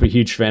grew up a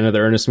huge fan of the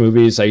Ernest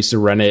movies. I used to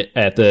rent it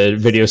at the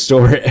video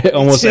store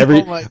almost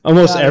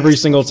every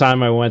single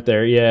time I went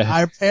there.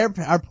 Yeah.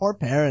 Our poor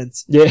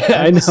parents. Yeah,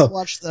 I know.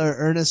 Watch the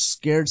Ernest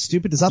Scared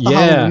Stupid. Is that the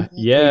Halloween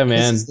movie? Yeah,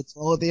 man. The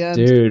troll at the end?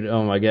 Dude,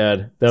 oh my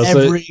god. That was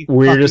the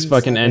weirdest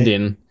fucking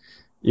ending.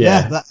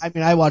 Yeah. I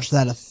mean, I watched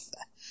that.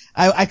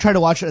 I tried to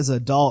watch it as an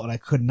adult and I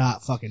could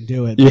not fucking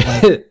do it. Yeah,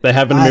 like, that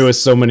happened to me with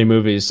so many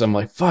movies. I'm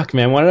like, fuck,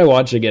 man, why did I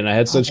watch it again? I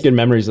had such good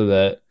memories of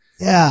that.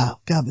 Yeah.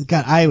 God,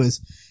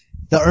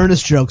 the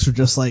Ernest jokes were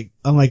just like,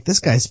 I'm like, this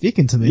guy's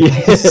speaking to me.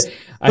 Yeah,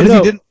 I know.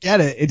 If you didn't get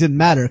it, it didn't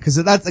matter. Cause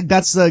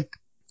that's like,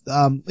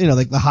 you know,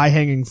 like the high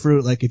hanging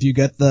fruit. Like if you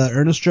get the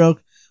Ernest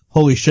joke,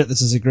 holy shit,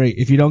 this is great.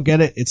 If you don't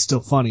get it, it's still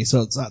funny.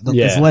 So it's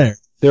layered.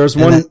 There was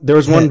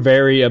one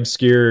very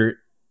obscure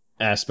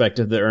aspect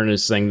of the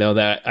Ernest thing though,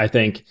 that I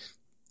think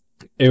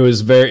it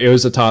was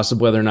a toss up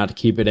whether or not to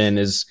keep it in,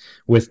 is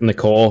with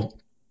Nicole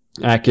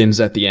Atkins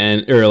at the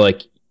end, or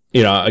like,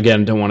 you know,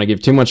 again, don't want to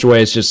give too much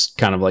away. It's just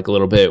kind of like a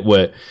little bit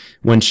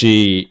when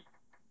she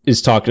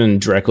is talking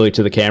directly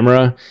to the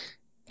camera.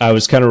 I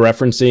was kind of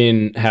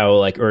referencing how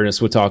like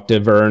Ernest would talk to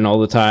Vern all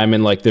the time,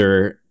 and like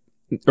their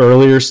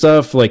earlier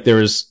stuff, like there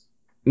was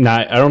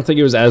not, I don't think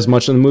it was as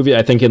much in the movie.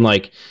 I think in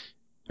like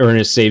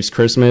Ernest Saves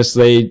Christmas,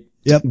 they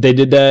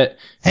did that.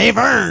 Hey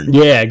Vern.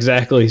 Yeah,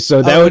 exactly.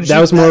 So that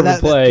was more of a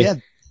play. Yeah,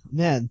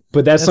 man.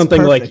 But that's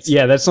something perfect.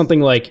 That's something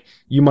like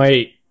you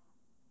might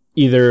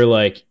either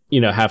like,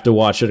 you know, have to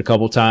watch it a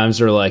couple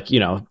times, or like, you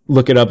know,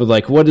 look it up with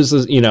like, what is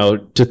this, you know,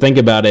 to think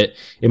about it.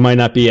 It might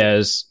not be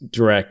as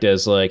direct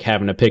as like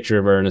having a picture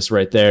of Ernest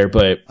right there,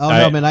 but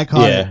no, man, I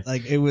caught it.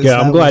 Like it was. Yeah,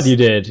 I'm glad you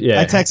did. Yeah.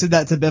 I texted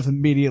that to Biff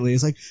immediately.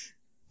 It's like,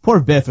 poor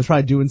Biff is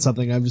probably doing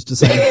something. I'm just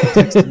deciding to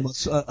text him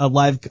a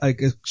live,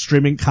 like a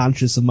streaming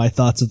conscious of my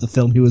thoughts of the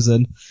film he was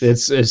in.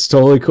 It's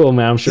totally cool,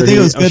 man. I'm sure. I think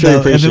it was good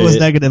though. If it was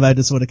negative, I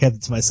just would have kept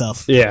it to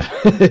myself. Yeah,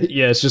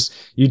 yeah. It's just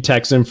you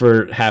text him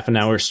for half an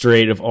hour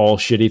straight of all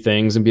shitty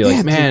things and be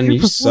like, "Man,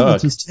 you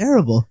suck." Was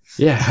terrible.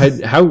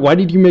 Yeah. Why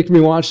did you make me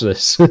watch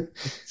this?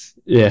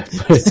 Yeah,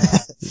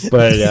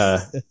 but yeah.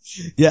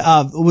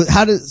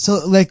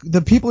 So like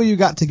the people you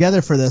got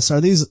together for this,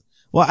 are these?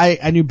 Well,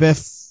 I knew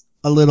Biff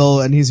a little,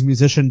 and he's a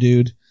musician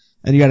dude,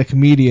 and you got a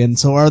comedian.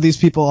 So are these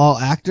people all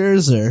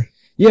actors, or?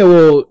 Yeah,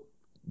 well,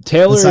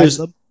 Taylor's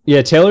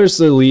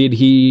the lead.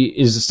 He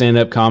is a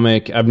stand-up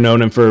comic. I've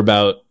known him for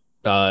about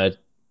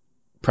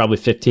probably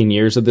 15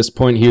 years at this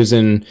point. He was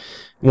in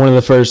one of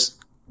the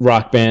first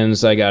rock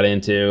bands I got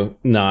into,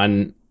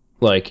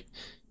 non-pop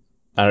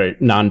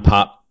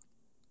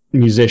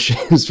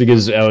musicians,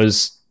 because I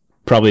was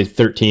probably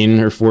 13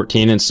 or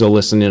 14 and still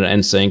listening to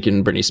NSYNC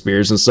and Britney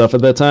Spears and stuff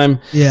at that time.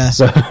 Yeah.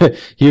 So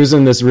he was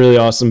in this really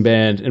awesome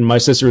band, and my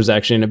sister was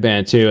actually in a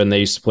band too, and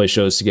they used to play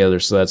shows together.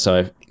 So that's how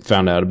I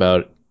found out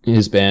about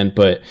his band.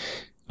 But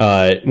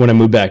when I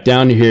moved back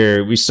down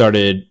here, we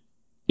started,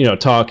 you know,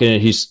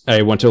 talking.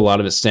 I went to a lot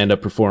of his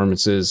stand-up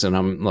performances, and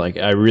I'm like,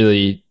 I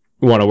really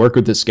want to work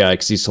with this guy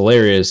because he's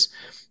hilarious.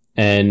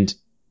 And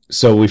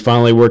so we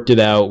finally worked it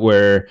out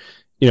where,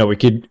 you know,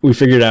 we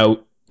figured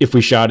out if we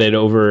shot it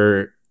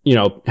over, you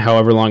know,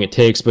 however long it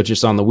takes, but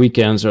just on the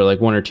weekends or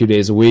like 1 or 2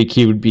 days a week,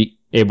 he would be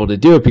able to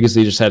do it because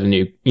he just had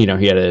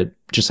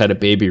just had a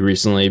baby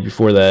recently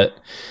before that.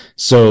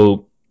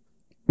 So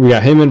we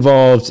got him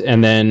involved,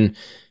 and then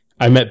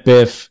I met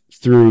Biff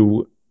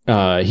through,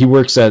 he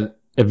works at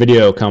a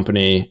video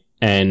company,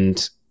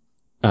 and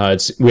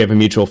we have a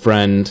mutual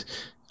friend,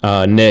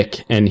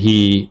 Nick,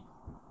 and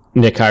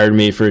Nick hired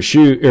me for a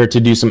shoot, or to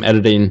do some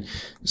editing.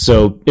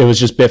 So it was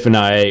just Biff and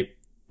I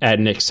at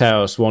Nick's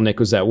house while Nick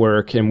was at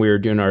work, and we were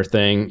doing our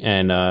thing.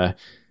 And,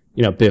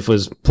 you know, Biff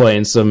was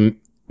playing some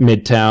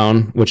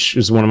Midtown, which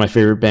is one of my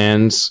favorite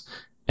bands.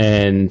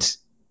 And,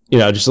 you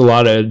know, just a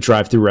lot of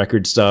drive-through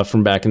record stuff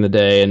from back in the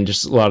day, and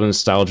just a lot of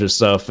nostalgia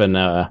stuff. And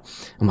I'm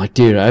like,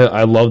 dude,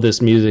 I love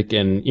this music,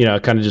 and you know,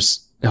 it kind of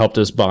just helped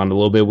us bond a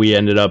little bit. We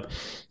ended up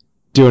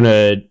doing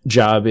a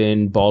job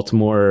in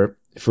Baltimore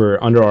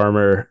for Under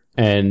Armour,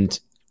 and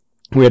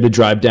we had to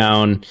drive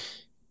down,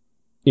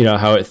 you know,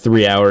 how a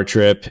 3-hour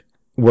trip,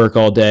 work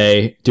all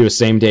day, do a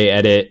same day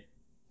edit,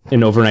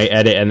 an overnight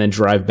edit, and then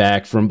drive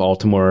back from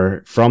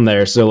Baltimore from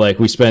there. So like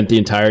we spent the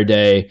entire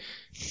day.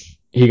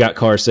 He got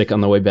car sick on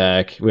the way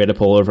back. We had to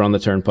pull over on the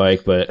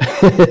turnpike, but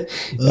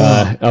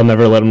I'll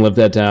never let him live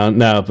that down.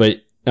 No,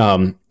 but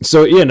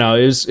so you know,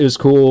 it was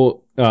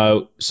cool.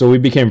 So we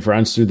became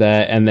friends through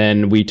that, and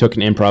then we took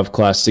an improv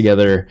class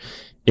together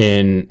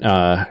in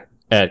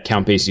at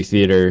Count Basie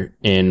Theater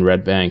in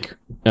Red Bank,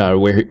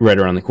 right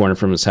around the corner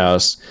from his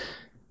house.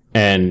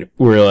 And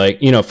we're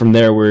like, you know, from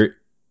there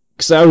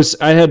because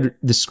I had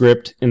the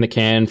script in the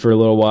can for a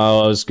little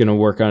while. I was gonna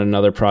work on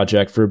another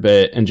project for a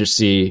bit and just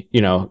see,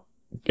 you know,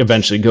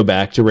 eventually go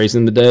back to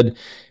Raising the Dead.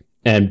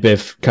 And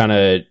Biff kind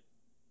of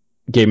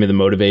gave me the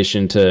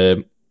motivation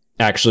to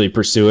actually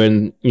pursue it.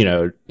 And, you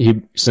know,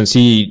 since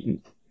he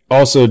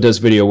also does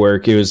video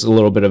work, it was a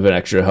little bit of an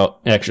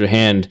extra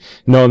hand,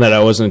 knowing that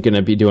I wasn't going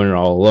to be doing it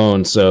all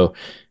alone. So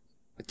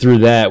through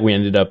that, we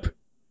ended up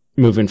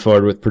moving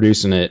forward with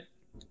producing it.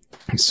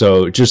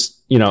 So just,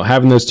 you know,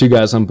 having those two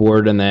guys on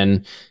board, and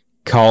then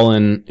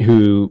Colin,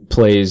 who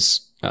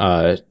plays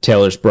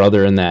Taylor's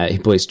brother in that, he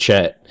plays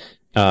Chet,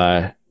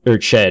 or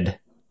Ched.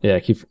 Yeah,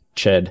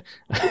 Ched.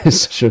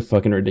 Such a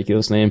fucking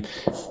ridiculous name.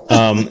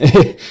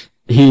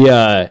 He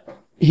kind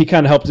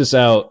of helped us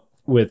out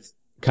with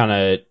kind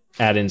of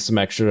adding some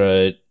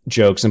extra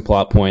jokes and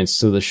plot points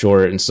to the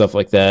short and stuff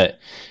like that.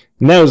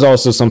 And that was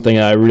also something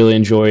I really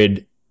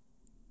enjoyed,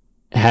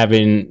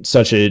 having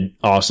such an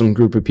awesome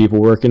group of people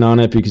working on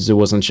it, because it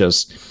wasn't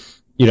just,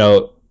 you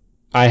know,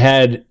 I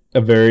had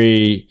a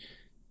very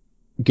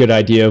good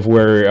idea of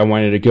where I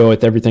wanted to go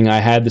with everything. I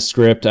had the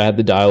script, I had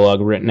the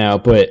dialogue written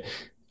out, but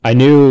I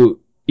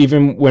knew,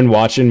 even when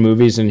watching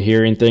movies and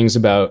hearing things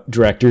about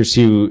directors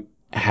who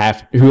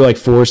like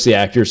force the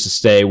actors to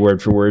stay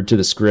word for word to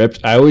the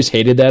script, I always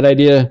hated that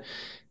idea,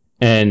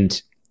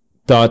 and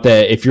thought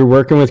that if you're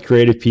working with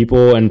creative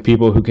people and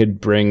people who could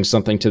bring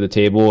something to the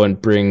table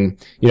and bring,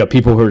 you know,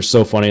 people who are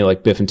so funny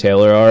like Biff and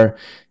Taylor are,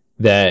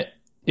 that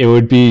it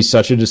would be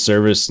such a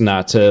disservice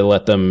not to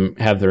let them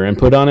have their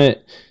input on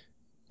it.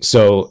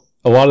 So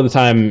a lot of the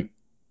time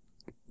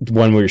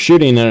when we were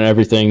shooting and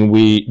everything,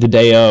 the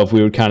day of,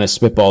 we would kind of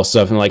spitball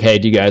stuff and like, hey,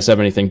 do you guys have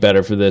anything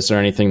better for this or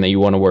anything that you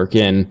want to work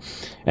in?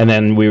 And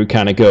then we would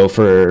kind of go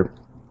for,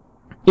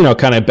 you know,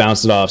 kind of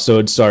bounce it off. So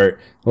a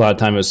lot of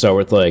time it would start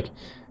with like,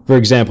 for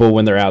example,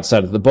 when they're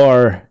outside of the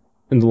bar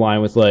in the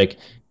line with like,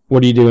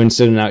 what are you doing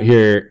sitting out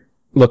here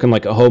looking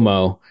like a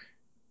homo?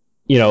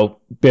 You know,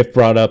 Biff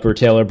brought up, or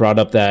Taylor brought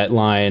up that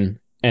line,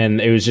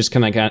 and it was just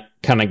kind of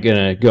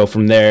gonna go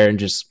from there, and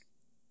just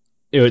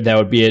that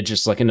would be it.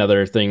 Just like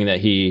another thing that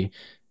he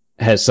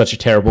has such a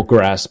terrible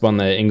grasp on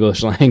the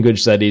English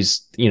language that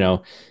he's, you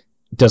know,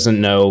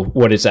 doesn't know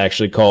what it's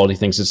actually called. He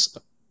thinks it's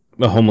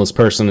a homeless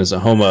person is a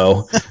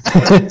homo.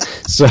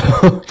 so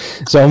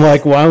I'm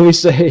like, he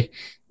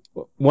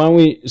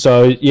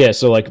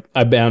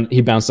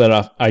bounced that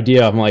off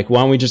idea. I'm like,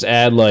 why don't we just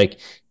add like,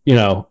 you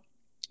know,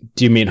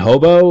 do you mean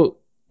hobo?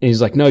 And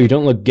he's like, no, you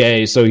don't look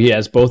gay. So he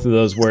has both of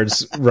those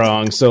words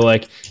wrong. So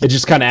like, it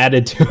just kind of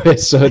added to it.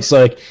 So it's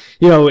like,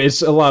 you know,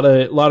 it's a lot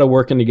of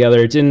working together.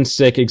 It didn't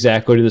stick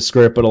exactly to the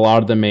script, but a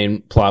lot of the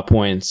main plot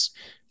points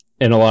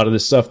and a lot of the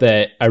stuff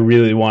that I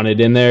really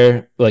wanted in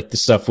there, like the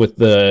stuff with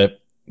the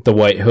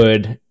white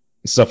hood,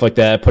 stuff like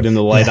that, putting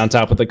the light on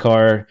top of the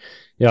car.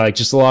 Yeah, like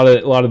just a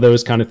lot of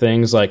those kind of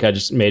things. Like I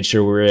just made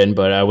sure we were in,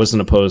 but I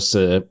wasn't opposed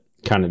to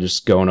kind of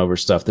just going over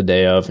stuff the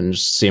day of and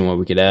just seeing what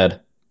we could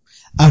add.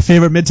 Our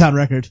favorite Midtown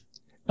record?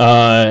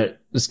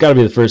 It's got to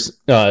be the first.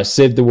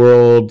 Save the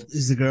World.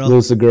 Is the Girl.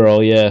 Lose the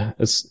Girl. Yeah,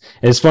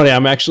 it's funny.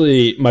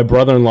 my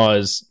brother-in-law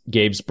is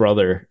Gabe's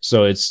brother,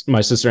 so my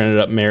sister ended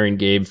up marrying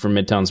Gabe from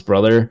Midtown's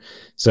brother.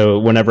 So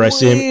whenever I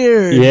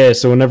see him,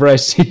 so whenever I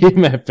see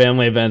him at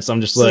family events,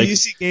 I'm just like. So you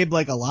see Gabe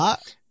like a lot?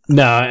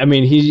 No, I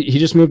mean he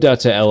just moved out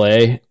to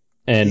L.A.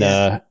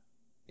 and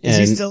is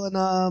he still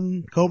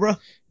in Cobra?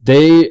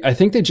 I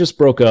think they just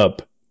broke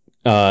up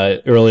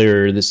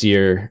earlier this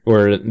year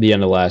or the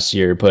end of last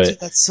year, but dude,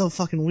 that's so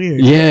fucking weird.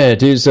 Yeah,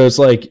 dude. So it's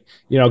like,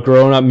 you know,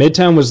 growing up,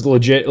 Midtown was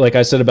legit. Like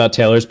I said about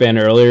Taylor's band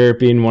earlier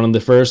being one of the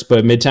first,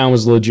 but Midtown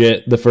was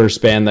legit the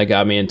first band that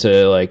got me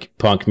into like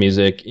punk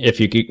music, if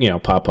you could, you know,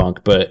 pop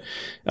punk. But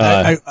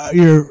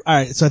you're all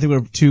right. So I think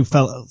we're two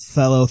fellow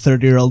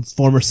 30-year-old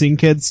former scene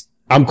kids.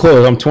 I'm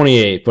close. I'm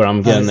 28, but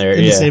I'm getting there.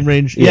 In the same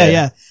range.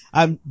 Yeah.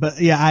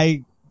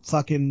 I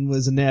fucking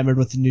was enamored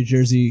with the New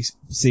Jersey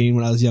scene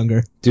when I was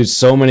younger. Dude,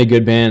 so many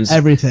good bands.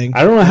 Everything.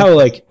 I don't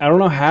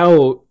know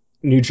how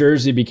New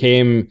Jersey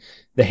became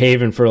the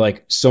haven for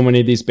like so many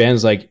of these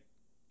bands, like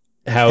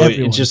how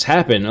it just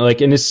happened.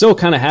 Like, and it's still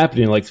kind of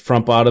happening. Like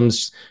Front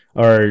Bottoms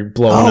are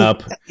blowing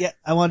up. Yeah,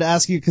 I wanted to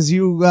ask you because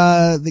you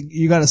got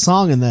a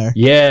song in there.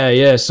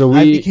 Yeah. So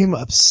I became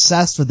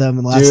obsessed with them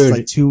in the last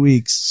like 2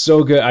 weeks.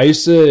 So good. I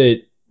used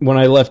to, when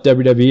I left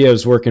WWE, I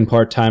was working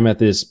part-time at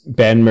this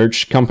band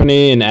merch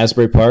company in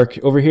Asbury Park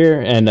over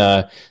here, and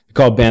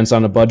called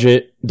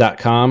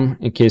bandsonabudget.com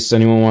in case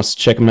anyone wants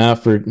to check them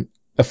out for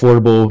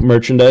affordable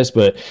merchandise.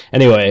 But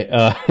anyway,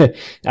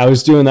 I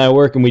was doing that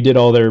work, and we did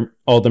all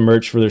the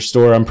merch for their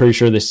store. I'm pretty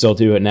sure they still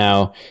do it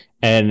now.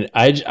 And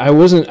I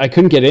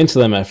couldn't get into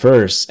them at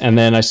first. And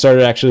then I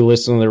started actually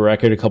listening to their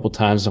record a couple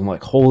times. I'm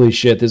like, holy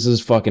shit, this is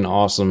fucking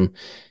awesome.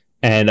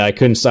 And I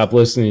couldn't stop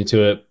listening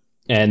to it.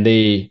 And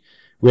I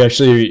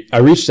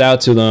reached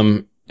out to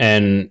them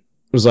and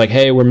was like,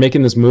 hey, we're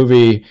making this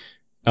movie.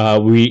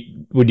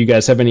 Would you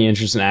guys have any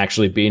interest in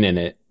actually being in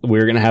it?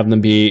 We're going to have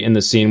them be in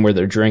the scene where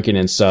they're drinking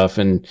and stuff.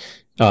 And,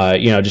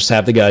 just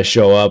have the guys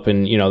show up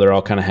and, they're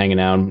all kind of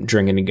hanging out and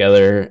drinking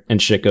together and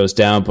shit goes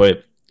down.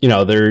 But,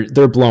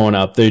 they're blowing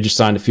up. They just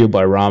signed to Fueled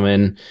by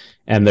Ramen,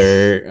 and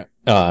they're,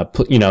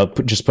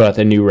 just put out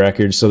their new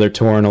record. So they're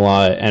touring a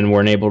lot and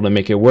weren't able to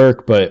make it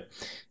work. But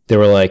they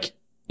were like,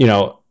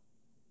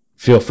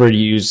 feel free to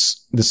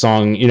use the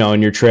song,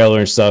 in your trailer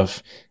and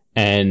stuff.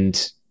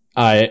 And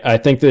I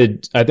think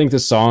the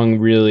song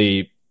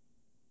really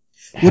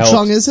helped. Which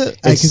song is it?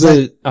 I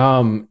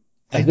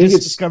think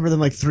it's discovered them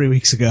like 3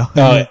 weeks ago.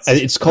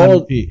 It's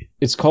called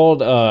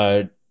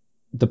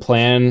The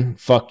Plan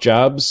Fuck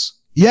Jobs.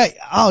 Yeah.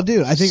 Oh,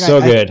 dude. I think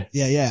good.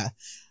 Yeah.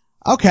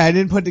 Okay. I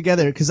didn't put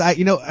together because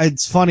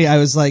it's funny. I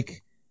was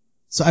like,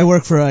 so I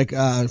work for an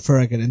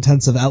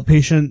intensive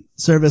outpatient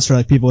service for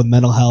like people with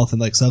mental health and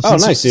like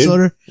substance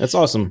disorder. Dude. That's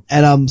awesome.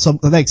 And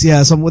thanks.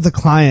 Yeah. So I'm with a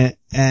client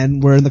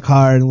and we're in the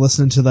car and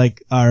listening to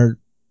like our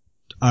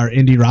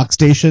indie rock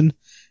station,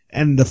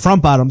 and the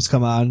Front Bottoms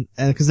come on,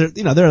 and because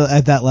they're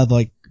at that level,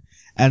 like,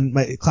 and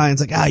my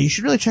client's like, you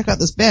should really check out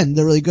this band.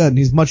 They're really good. And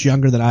he's much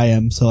younger than I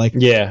am. So like,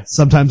 yeah,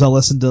 sometimes I'll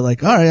listen to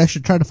like, all right, I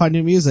should try to find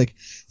new music.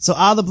 So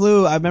out of the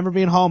blue, I remember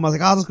being home. I was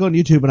like, I'll just go on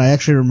YouTube. And I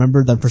actually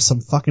remembered them for some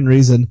fucking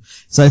reason.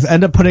 So I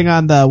ended up putting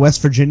on the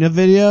West Virginia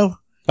video.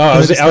 Oh, I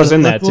was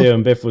in that too.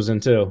 And Biff was in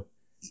too.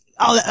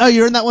 Oh,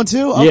 you're in that one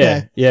too?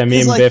 Okay. Yeah.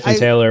 Me and like, Biff and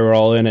Taylor were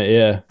all in it.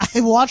 Yeah.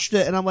 I watched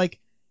it and I'm like,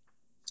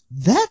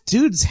 that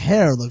dude's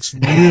hair looks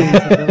really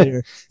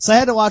familiar. So I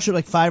had to watch it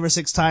like 5 or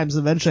 6 times.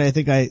 Eventually, I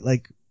think I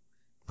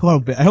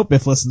hope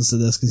Biff listens to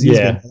this because he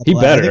better.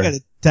 I think I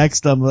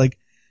text him like,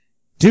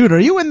 dude, are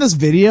you in this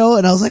video?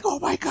 And I was like, oh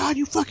my god,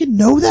 you fucking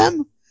know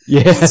them?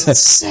 Yeah, that's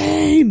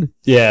insane.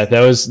 Yeah,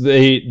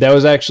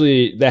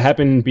 that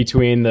happened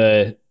between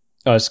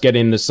us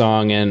getting the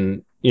song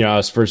and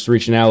us first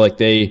reaching out. Like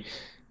they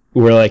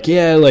were like,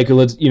 yeah, like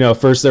let's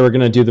first they were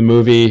gonna do the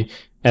movie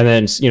and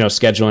then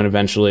scheduling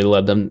eventually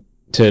led them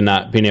to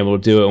not being able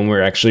to do it when we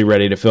were actually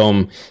ready to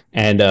film.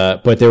 And,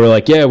 but they were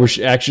like, yeah, we're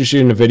actually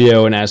shooting a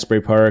video in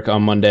Asbury Park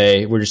on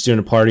Monday. We're just doing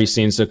a party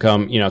scene. So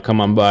come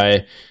on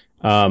by.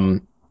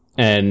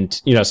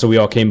 And, so we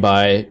all came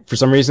by. For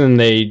some reason,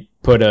 they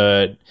put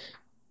a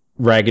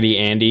Raggedy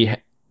Andy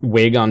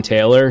wig on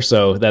Taylor.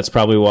 So that's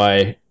probably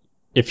why,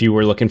 if you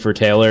were looking for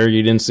Taylor,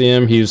 you didn't see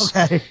him. He was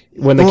okay.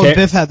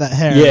 Biff had that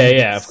hair.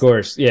 Yeah, of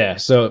course. Yeah.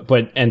 So,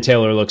 and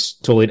Taylor looks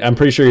totally. I'm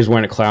pretty sure he's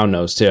wearing a clown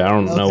nose too. I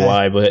don't know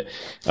why, but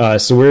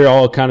so we were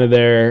all kind of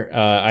there.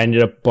 I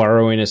ended up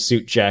borrowing a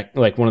suit jacket,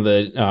 like one of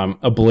the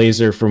a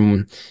blazer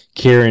from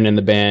Kieran in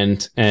the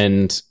band,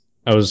 and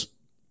I was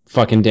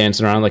fucking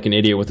dancing around like an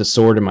idiot with a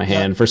sword in my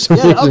hand for some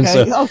reason.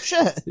 Okay. So,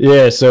 shit.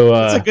 Yeah. So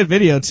it's a good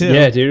video too.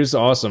 Yeah, dude, it was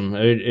awesome.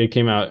 It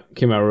came out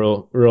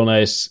real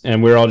nice,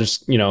 and we were all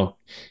just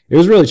it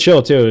was really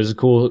chill too. It was a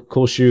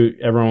cool shoot.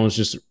 Everyone was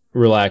just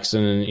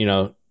relaxing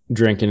and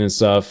drinking and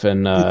stuff.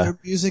 And their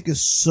music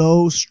is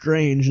so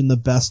strange in the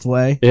best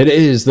way. It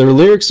is. Their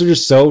lyrics are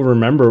just so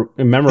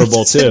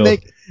memorable too.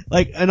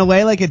 Like in a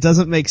way, like it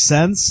doesn't make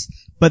sense,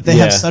 but they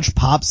have such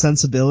pop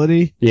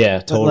sensibility.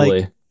 Yeah,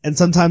 totally. And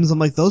sometimes I'm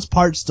like, those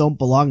parts don't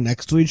belong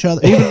next to each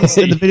other. Even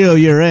in the video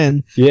you're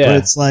in, where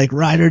it's like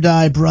ride or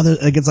die, brother.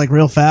 Like it's like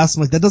real fast.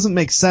 I'm like, that doesn't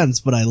make sense,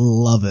 but I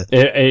love it.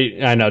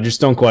 I know. Just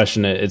don't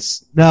question it.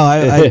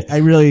 I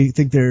really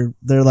think they're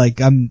like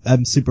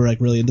I'm super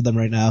like really into them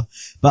right now.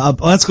 But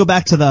let's go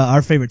back to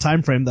our favorite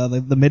time frame though,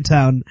 the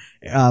Midtown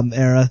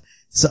era.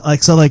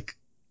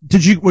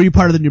 Were you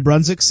part of the New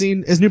Brunswick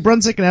scene? Is New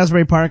Brunswick and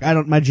Asbury Park?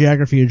 My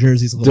geography of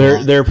Jersey's a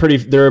little.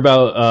 They're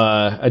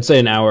about I'd say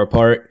an hour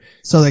apart.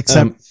 So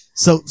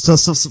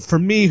so for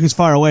me, who's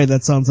far away,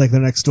 that sounds like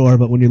they're next door.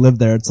 But when you live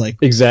there, it's like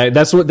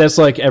exactly. That's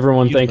like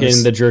everyone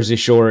thinking the Jersey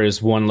Shore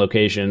is one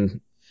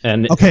location.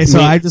 And okay, so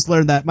I just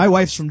learned that my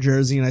wife's from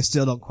Jersey, and I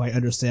still don't quite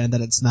understand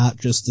that it's not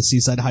just the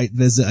Seaside Heights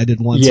visit I did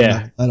once.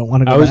 Yeah, I don't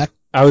want to go back.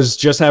 I was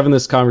just having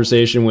this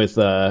conversation with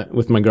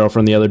my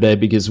girlfriend the other day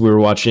because we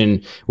were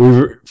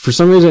for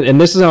some reason, and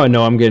this is how I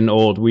know I'm getting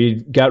old.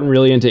 We've gotten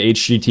really into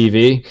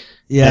HGTV.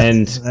 Yeah,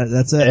 and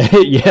that's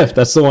it. Yeah,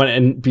 that's the one.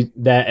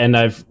 And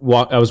I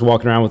was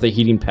walking around with a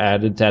heating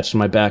pad attached to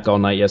my back all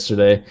night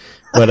yesterday.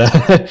 So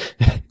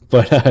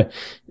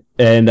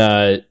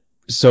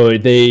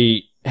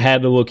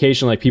had a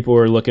location, like people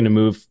were looking to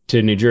move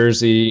to New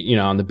Jersey, you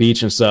know, on the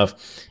beach and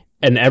stuff.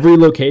 And every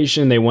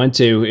location they went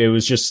to, it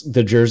was just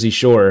the Jersey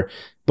Shore.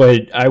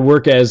 But I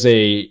work as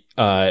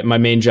my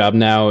main job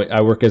now,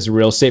 I work as a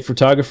real estate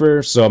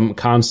photographer. So I'm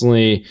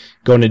constantly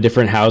going to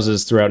different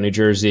houses throughout New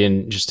Jersey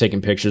and just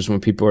taking pictures when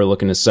people are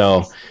looking to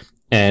sell.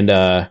 And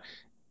I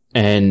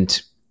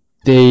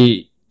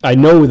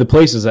know the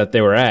places that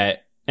they were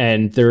at,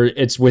 and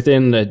it's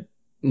within the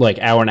like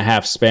hour and a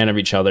half span of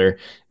each other,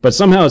 but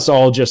somehow it's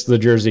all just the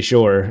Jersey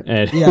Shore.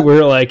 And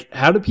we're like,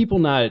 how do people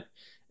not,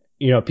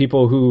 you know,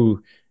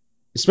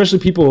 especially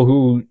people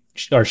who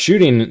are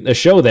shooting a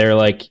show there,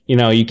 like, you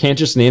know, you can't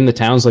just name the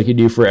towns like you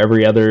do for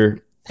every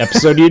other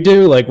episode you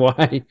do. Like,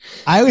 why?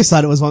 I always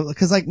thought it was one,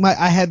 because like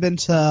I had been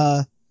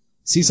to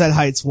Seaside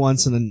Heights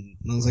once, and then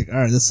I was like, all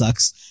right, this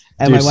sucks.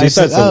 And Dude, my wife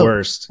said, the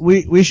worst.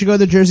 We should go to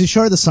the Jersey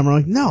Shore this summer. I'm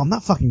like, no, I'm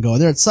not fucking going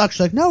there. It sucks. She's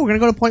like, no, we're going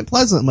to go to Point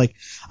Pleasant. I'm like,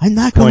 I'm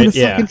not going to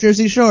fucking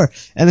Jersey Shore.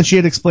 And then she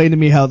had explained to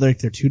me how they're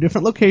two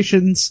different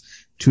locations,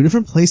 two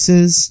different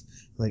places.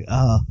 Like,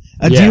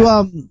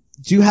 do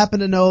you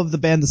happen to know of the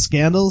band The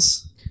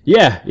Scandals?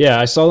 Yeah.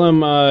 I saw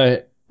them,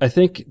 I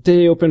think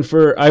they opened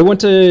for, I went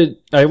to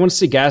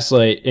see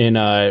Gaslight in,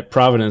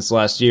 Providence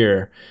last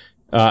year.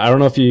 I don't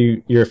know if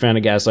you're a fan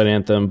of Gaslight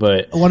Anthem,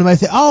 but one of my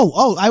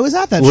I was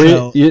at that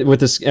show with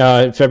this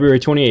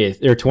February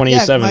 28th or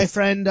 27th. Yeah, my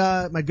friend,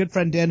 my good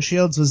friend Dan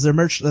Shields was their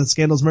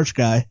Scandals merch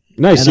guy.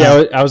 Nice,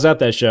 and, I was at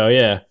that show.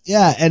 Yeah,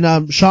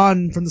 and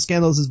Sean from the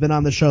Scandals has been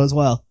on the show as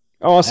well.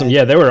 Oh, awesome!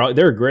 And, they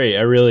were great.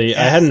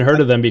 I hadn't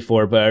heard of them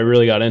before, but I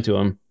really got into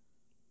them.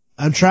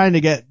 I'm trying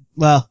to get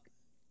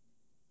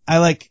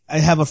I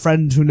have a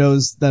friend who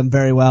knows them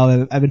very well,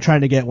 and I've been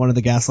trying to get one of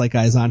the Gaslight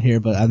guys on here,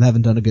 but I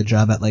haven't done a good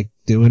job at like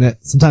doing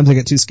it. Sometimes I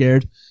get too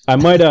scared. I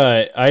might,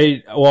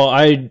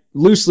 I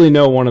loosely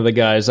know one of the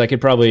guys. I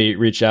could probably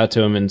reach out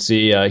to him and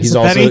see. He's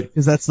also,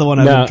 because that's the one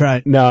I've been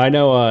trying. No, I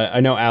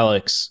know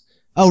Alex.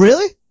 Oh,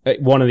 really?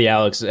 One of the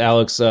Alex.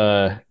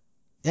 Yeah,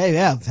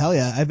 hell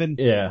yeah. I've been,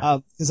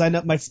 because I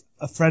know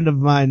a friend of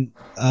mine,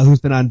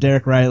 who's been on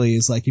Derek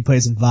Riley's, like he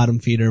plays in Bottom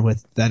Feeder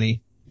with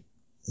Denny.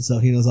 So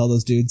he knows all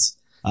those dudes.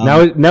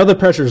 Now the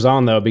pressure's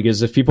on though,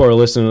 because if people are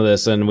listening to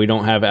this and we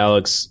don't have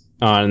Alex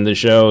on the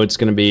show, it's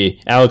going to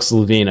be Alex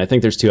Levine. I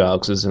think there's two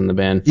Alexes in the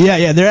band.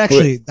 Yeah, they're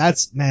actually,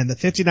 the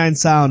 59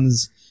 Sound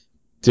is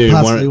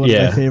possibly one of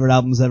my favorite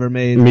albums ever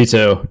made. Me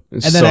too.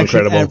 It's and then so actually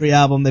incredible. Every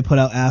album they put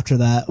out after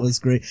that was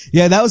great.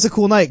 Yeah, that was a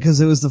cool night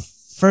because it was the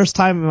first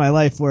time in my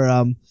life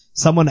where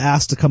someone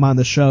asked to come on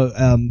the show.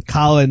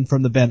 Colin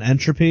from the band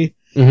Entropy,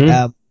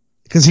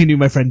 because he knew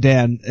my friend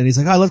Dan, and he's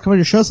like, "Oh, I love coming to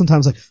your show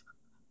sometimes." Like,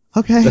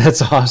 okay,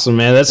 that's awesome,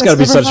 man. That's got to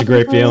be such a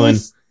great feeling.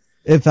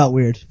 It felt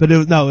weird, but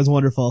it was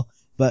wonderful.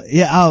 But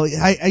yeah, I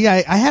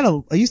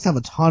used to have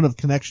a ton of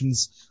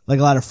connections, like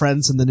a lot of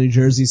friends in the New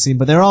Jersey scene,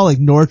 but they're all like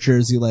North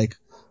Jersey. Like,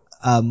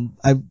 the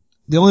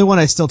only one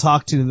I still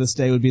talk to this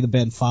day would be the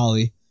band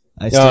Folly.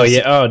 Dude,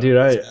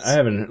 I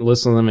haven't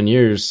listened to them in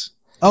years.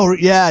 Oh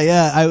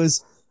yeah. I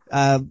was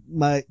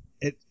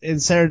in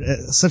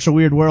such a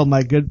weird world.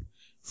 My good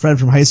friend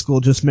from high school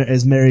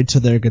is married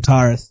to their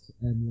guitarist,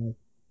 and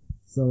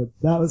so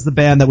that was the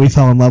band that we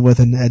fell in love with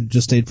and had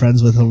just stayed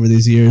friends with over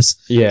these years.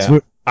 Yeah,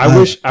 so I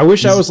wish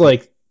I was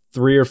like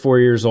 3 or 4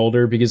 years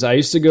older, because I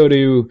used to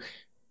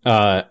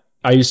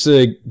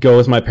go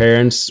with my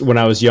parents when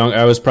I was young.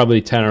 I was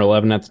probably 10 or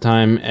 11 at the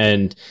time,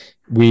 and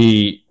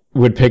we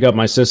would pick up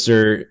my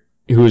sister,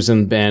 who was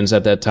in bands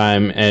at that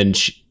time, and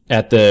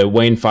at the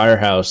Wayne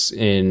Firehouse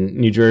in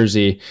New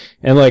Jersey.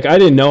 And like, I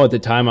didn't know at the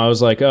time. I was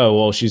like, oh,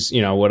 well, she's,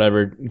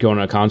 whatever, going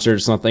to a concert or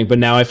something. But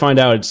now I find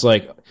out it's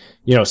like,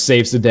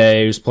 Saves the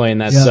Day, who's playing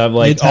that stuff.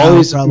 Like Midtown, all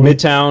these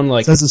Midtown,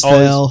 like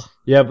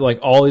like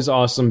all these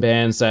awesome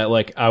bands that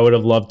like I would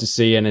have loved to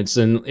see. And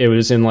it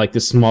was in like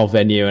this small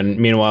venue. And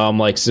meanwhile, I'm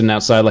like sitting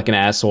outside like an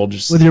asshole,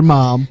 just with your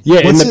mom.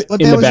 Yeah. In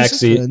the back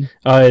seat.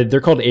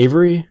 They're called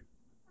Avery.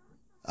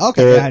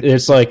 Okay.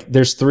 It's like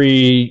there's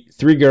three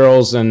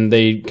girls, and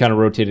they kind of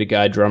rotated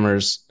guy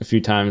drummers a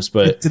few times.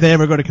 But did they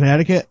ever go to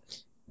Connecticut?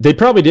 They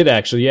probably did,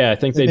 actually. Yeah, I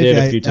think they did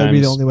a few times. That would be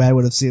the only way I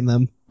would have seen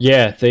them.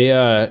 Yeah, they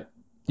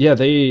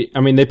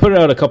put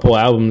out a couple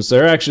albums.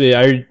 They're actually,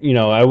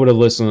 I would have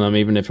listened to them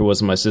even if it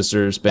wasn't my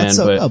sister's band. That's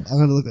so dope. I'm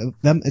gonna look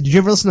at them. Did you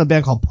ever listen to a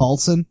band called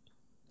Paulson?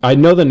 I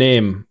know the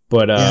name,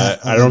 but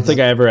I don't think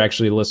I ever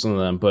actually listened to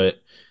them.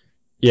 But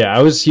yeah,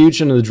 I was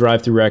huge into the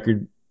Drive Thru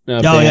Record.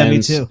 Bands. Yeah,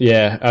 me too.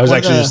 Yeah, I was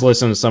actually just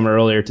listening to some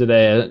earlier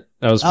today.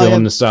 I was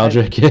feeling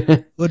nostalgic.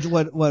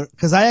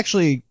 Because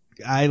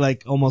I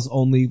like almost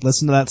only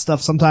listen to that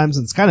stuff sometimes,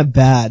 and it's kind of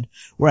bad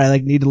where I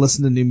like need to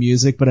listen to new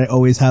music, but I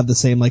always have the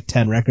same like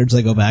 10 records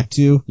I go back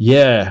to.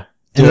 Yeah.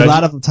 And a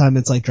lot of the time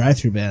it's like Drive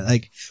Thru band.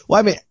 Like, well,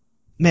 I mean,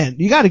 man,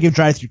 you got to give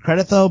Drive Thru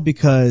credit though,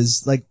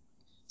 because like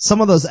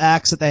some of those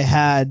acts that they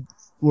had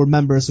were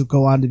members who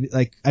go on to be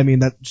like, I mean,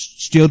 that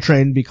Steel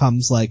Train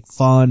becomes like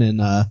fun, and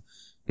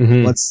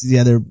what's the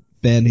other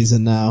band he's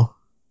in now?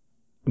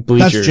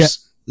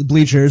 Bleachers.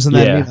 Bleachers, and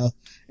then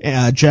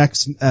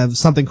Jack's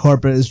Something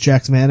Corporate is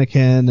Jack's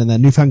Mannequin, and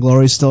then Newfound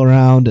Glory is still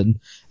around, and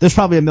there's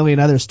probably a million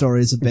other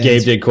stories of bands.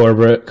 Gabe did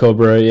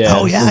Cobra, yeah.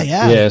 Oh, yeah,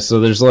 yeah. Yeah, so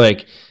there's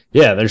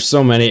there's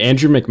so many.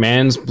 Andrew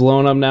McMahon's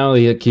blown up now.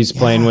 He's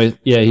playing with,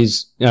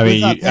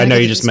 I know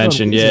you just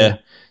mentioned, yeah.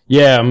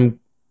 Yeah, I'm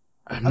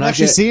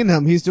actually seeing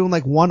him. He's doing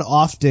like one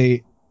off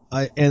date.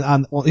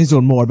 He's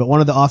doing more, but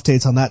one of the off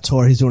dates on that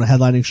tour, he's doing a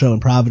headlining show in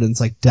Providence,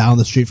 like down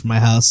the street from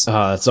my house. Oh,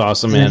 that's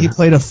awesome, and man. He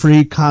played a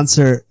free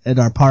concert at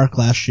our park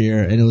last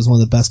year, and it was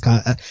one of the best.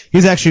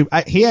 He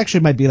actually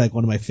might be like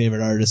one of my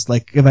favorite artists.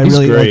 Like, if I he's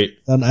really, great.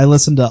 I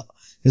listened to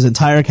his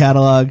entire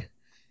catalog.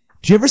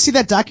 Did you ever see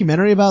that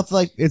documentary about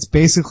like it's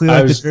basically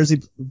like the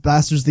Jersey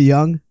Bastards the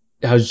Young?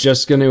 I was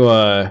just gonna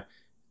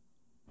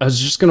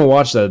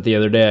watch that the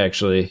other day,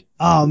 actually.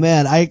 Oh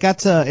man, I got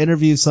to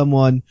interview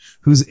someone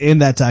who's in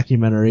that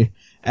documentary,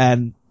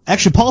 and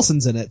actually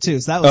Paulson's in it too.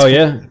 So that was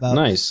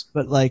nice.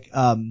 But like,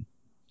 do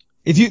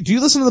you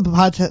listen to the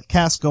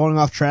podcast Going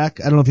Off Track?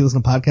 I don't know if you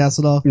listen to podcasts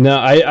at all. No,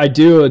 I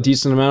do a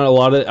decent amount.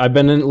 I've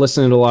been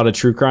listening to a lot of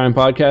true crime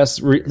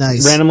podcasts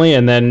randomly,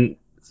 and then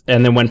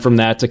went from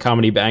that to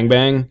Comedy Bang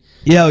Bang.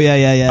 Yeah.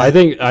 I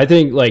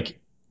think like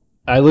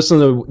I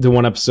listened to the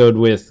one episode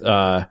with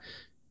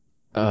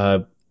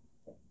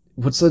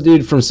what's the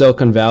dude from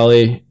Silicon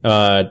Valley?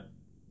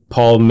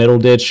 Paul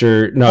Middleditch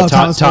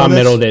Tom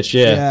Middleditch,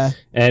 yeah.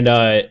 And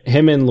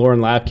him and Lauren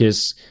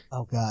Lapkus.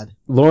 Oh God.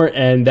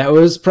 And that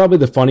was probably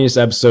the funniest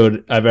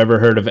episode I've ever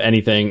heard of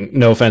anything.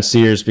 No offense to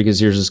yours,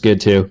 because yours is good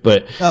too.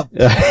 But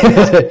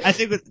I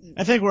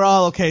think we're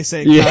all okay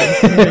saying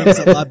it's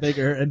a lot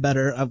bigger and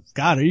better.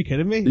 God, are you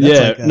kidding me?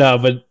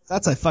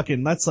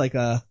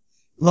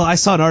 Well, I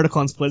saw an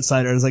article on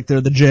Splitsider. It's like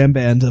they're the jam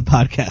band of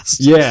podcasts.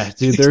 Yeah,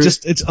 dude,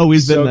 it's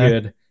always been so there.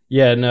 good.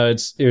 Yeah, no,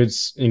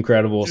 it's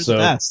incredible. They're the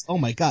best. Oh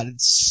my God,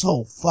 it's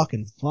so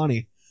fucking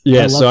funny.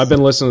 Yeah, so I've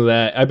been listening to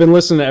that. I've been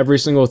listening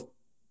to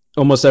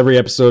almost every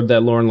episode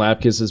that Lauren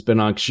Lapkus has been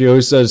on. 'Cause she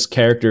always does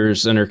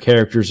characters, and her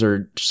characters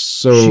are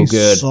so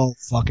good. So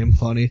fucking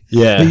funny.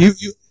 Yeah. But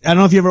I don't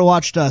know if you ever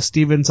watched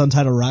Steven's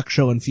Untitled Rock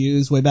Show and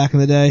Fuse way back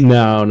in the day.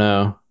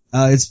 No.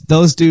 It's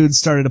those dudes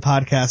started a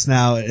podcast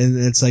now, and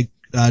it's like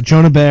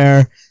Jonah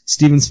Bear,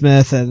 Steven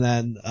Smith, and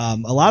then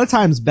a lot of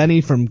times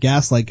Benny from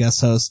Gaslight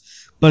guest host.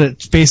 But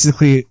it's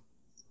basically,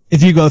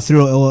 if you go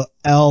through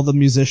all the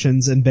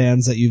musicians and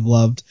bands that you've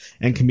loved,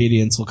 and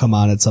comedians will come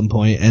on at some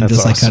point and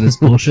just like kind of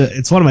bullshit.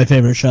 It's one of my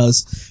favorite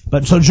shows.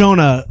 But so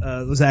Jonah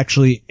was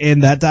actually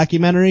in that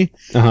documentary.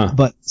 Uh-huh.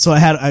 But so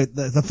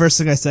the first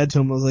thing I said to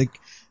him was like,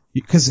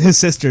 because his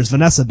sister's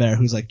Vanessa Bear,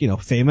 who's like,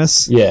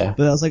 famous. Yeah.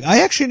 But I was like,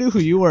 I actually knew who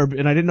you were,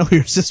 and I didn't know who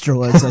your sister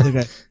was. So I think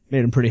I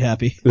made him pretty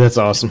happy. That's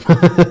awesome.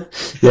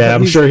 Yeah,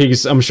 I'm sure he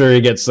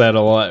gets that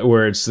a lot,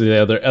 where it's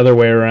the other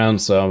way around.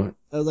 So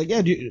I was like,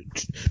 yeah,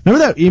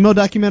 remember that emo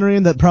documentary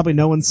that probably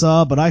no one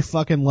saw, but I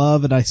fucking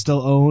love and I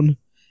still own?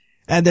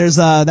 And there's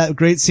that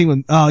great scene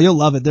when, you'll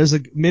love it. There's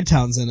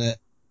Midtown's in it.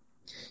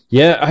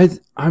 Yeah,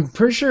 I'm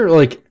pretty sure,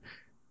 like,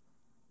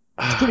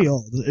 it's pretty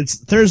old.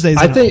 It's Thursdays.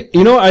 I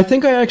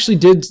think I actually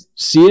did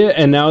see it,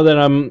 and now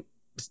that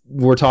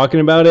we're talking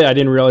about it, I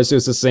didn't realize it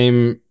was the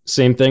same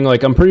thing.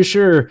 Like, I'm pretty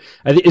sure,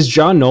 is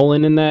John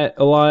Nolan in that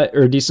a lot,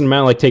 or a decent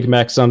amount, like Taking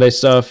Back Sunday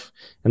stuff,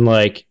 and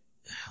like,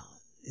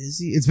 is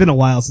he? It's been a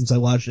while since I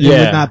watched it. Yeah.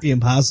 It would not be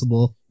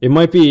impossible. It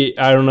might be.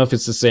 I don't know if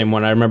it's the same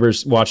one. I remember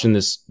watching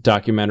this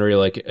documentary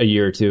like a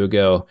year or two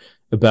ago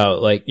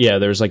about like,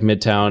 there's like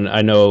Midtown.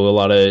 I know a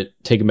lot of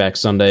Taking Back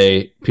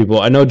Sunday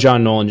people. I know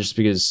John Nolan just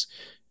because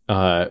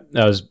I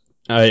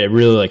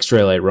really like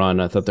Straylight Run.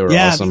 I thought they were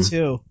awesome. Yeah, me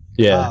too.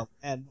 Yeah.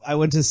 And I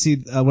went to see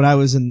when I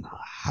was in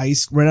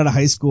right out of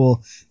high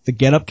school, the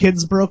Get Up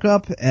Kids broke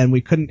up, and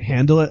we couldn't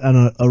handle it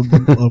on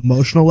a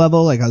emotional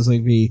level. Like I was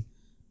like we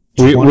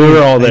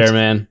were all there,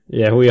 man.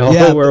 Yeah, we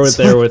all were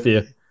there with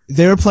you.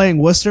 They were playing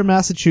Worcester,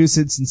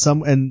 Massachusetts,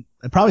 and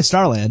probably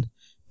Starland.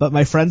 But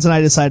my friends and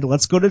I decided,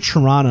 let's go to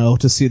Toronto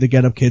to see the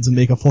Get Up Kids and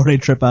make a 4-day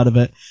trip out of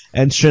it.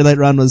 And Straylight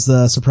Run was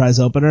the surprise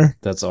opener.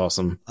 That's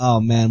awesome.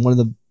 Oh man, one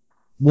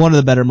of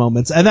the better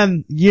moments. And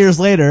then years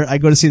later, I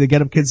go to see the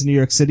Get Up Kids in New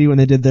York City when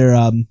they did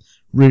their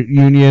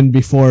reunion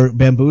before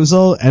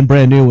Bamboozle, and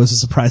Brand New was a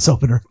surprise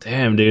opener.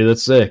 Damn, dude,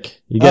 that's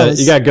sick. You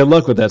got good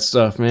luck with that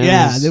stuff, man.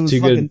 Yeah, it was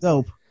fucking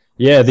dope.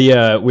 Yeah,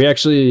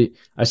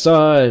 I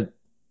saw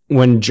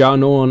when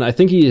John Nolan, I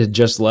think he had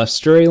just left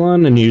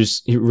Strayland, and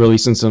he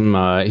released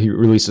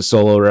a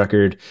solo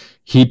record.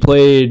 He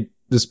played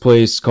this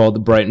place called the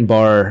Brighton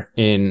Bar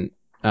in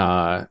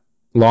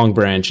Long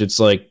Branch. It's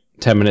like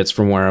 10 minutes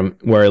from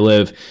where I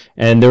live,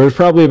 and there was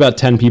probably about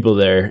 10 people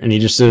there, and he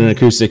just did an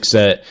acoustic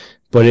set.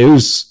 But it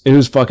was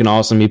fucking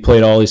awesome. He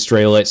played all these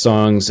Straylight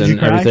songs and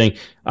everything.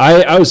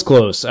 I was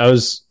close.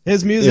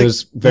 His music. It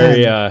was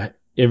very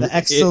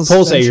it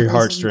pulls at your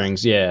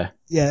heartstrings, yeah.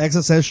 Yeah,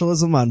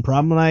 existentialism on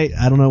prom night.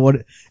 I don't know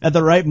at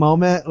the right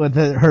moment with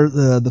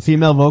the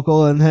female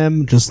vocal in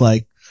him, just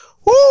like,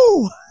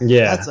 woo!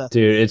 Yeah,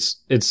 dude,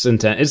 it's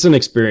intense. It's an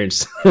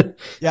experience.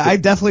 Yeah,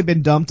 I've definitely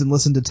been dumped and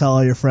listened to Tell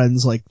All Your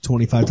Friends like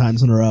 25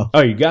 times in a row.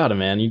 Oh, you gotta,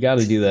 man. You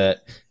gotta do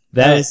that.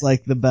 That was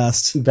like the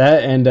best.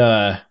 That and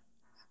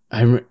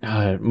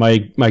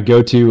my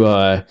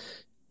go-to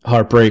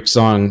heartbreak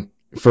song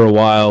for a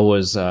while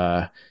was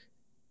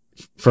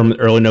from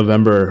early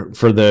November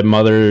for the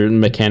Mother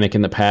Mechanic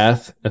in the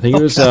Path. I think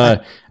it was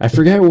I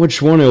forget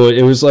which one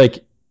it was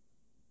like.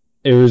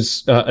 It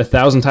was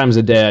 1,000 Times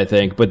a Day, I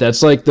think, but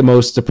that's like the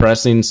most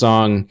depressing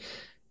song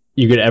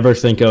you could ever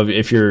think of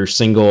if you're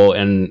single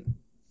and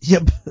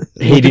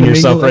hating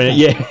yourself right now.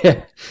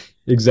 Yeah,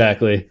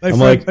 exactly.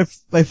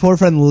 My poor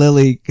friend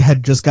Lily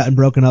had just gotten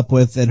broken up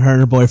with, and her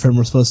and her boyfriend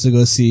were supposed to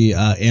go see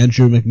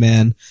Andrew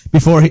McMahon.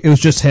 Before, it was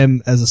just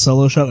him as a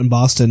solo show in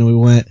Boston, and we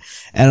went,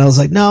 and I was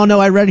like, no,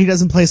 I read he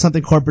doesn't play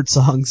something corporate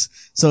songs.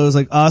 So it was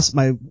like us,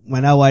 my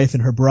now wife,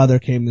 and her brother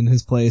came in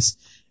his place.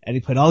 And he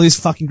played all these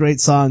fucking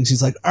great songs.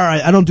 He's like, all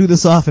right, I don't do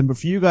this often, but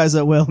for you guys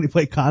I will. And he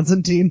played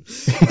Constantine.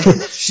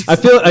 I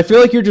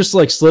feel like you're just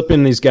like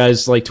slipping these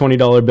guys like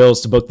 $20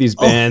 bills to book these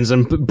bands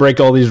and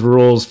break all these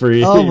rules for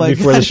you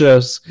before the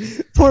shows.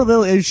 Poor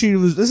Lily, and this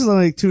is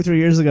only like 2 or 3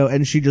 years ago,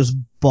 and she just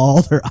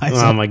bawled her eyes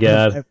out. Oh my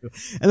god.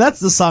 And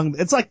that's the song.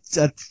 It's like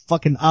a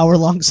fucking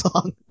hour-long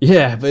song.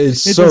 Yeah, but it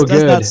so just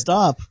good. Does not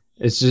stop.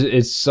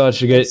 It's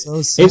such a good.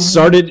 It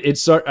started.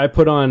 I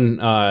put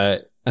on.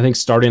 I think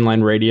Starting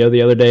Line Radio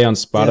the other day on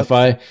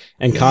Spotify,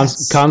 and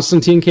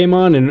Constantine came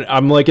on, and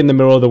I'm like in the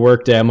middle of the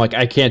workday. I'm like,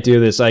 I can't do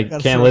this. I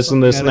can't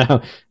listen to this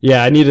now.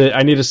 Yeah, I need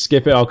to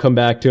skip it. I'll come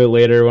back to it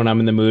later when I'm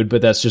in the mood,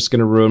 but that's just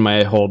gonna ruin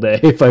my whole day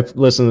if I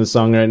listen to the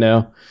song right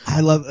now. I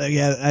love, in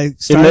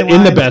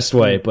the best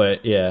way,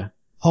 but yeah.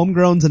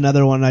 Homegrown's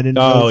another one I didn't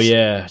know. Oh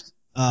yeah.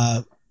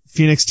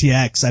 Phoenix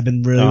TX. I've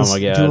been really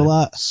listening to a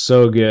lot.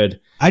 So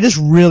good. I just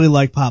really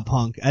like pop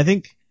punk. I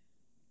think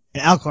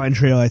Alkaline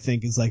Trio, I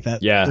think, is like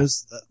that. Yeah.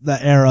 There's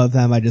that era of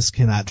them I just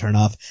cannot turn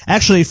off.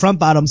 Actually, Front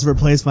Bottoms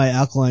replaced my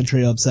Alkaline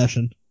Trio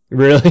obsession.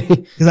 Really?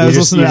 Because I was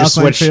listening to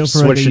Alkaline Trio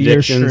for like a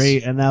year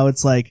straight, and now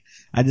it's like,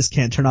 I just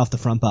can't turn off the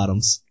Front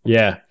Bottoms.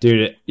 Yeah,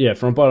 dude. Yeah,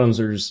 Front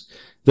Bottoms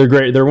they're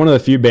great. They're one of the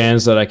few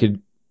bands that I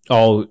could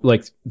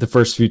like the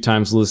first few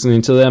times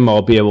listening to them,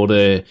 I'll be able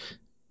to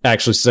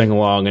actually sing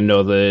along and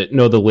know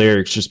the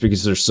lyrics just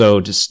because they're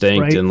so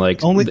distinct and like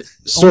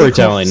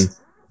storytelling.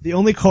 The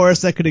only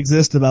chorus that could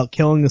exist about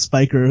killing a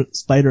spider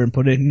and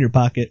put it in your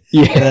pocket.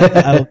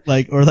 Yeah.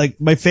 Or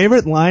my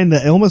favorite line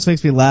that almost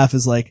makes me laugh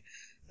is like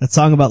that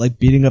song about like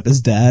beating up his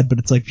dad, but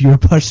it's like you were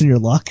pushing your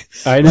luck.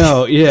 I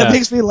know, yeah. That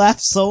makes me laugh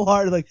so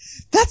hard. Like,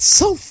 that's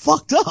so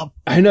fucked up.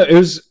 I know. It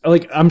was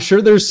like, I'm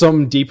sure there's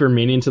some deeper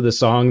meaning to the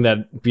song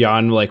that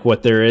beyond like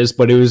what there is,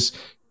 but it was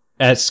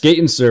at Skate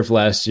and Surf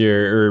last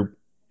year,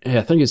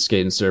 I think it's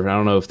Skate and Surf. I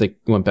don't know if they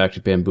went back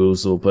to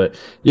Bamboozle, but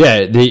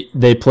yeah,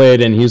 they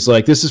played, and he's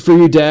like, "This is for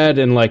you, Dad,"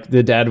 and like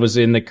the dad was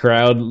in the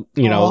crowd,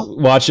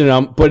 watching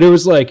them. But it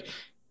was like,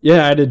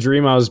 yeah, I had a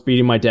dream I was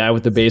beating my dad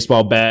with a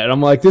baseball bat, and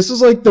I'm like, this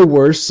is like the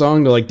worst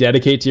song to like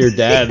dedicate to your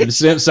dad. It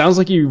sounds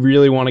like you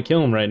really want to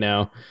kill him right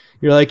now.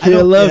 You're like, hey,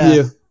 I love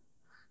you.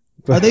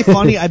 Are they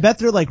funny? I bet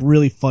they're like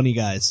really funny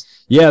guys.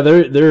 Yeah,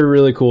 they're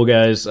really cool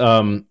guys.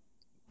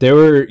 They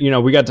were,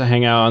 we got to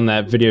hang out on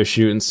that video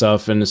shoot and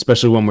stuff, and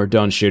especially when we're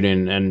done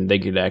shooting and they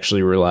could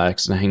actually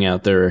relax and hang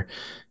out, they're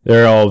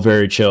all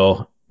very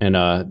chill, and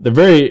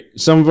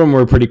some of them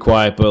were pretty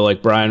quiet, but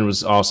like Brian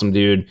was awesome,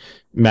 dude.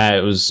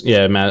 Matt was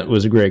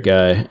a great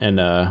guy, and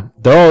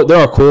they're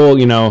all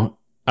cool.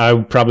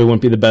 I probably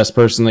wouldn't be the best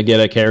person to get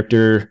a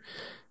character,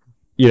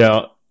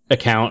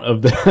 account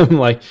of them.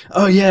 Like,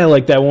 oh yeah,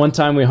 like that one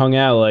time we hung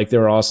out, like they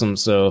were awesome.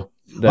 So.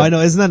 I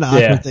know, isn't that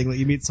an awkward thing? Like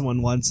you meet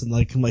someone once and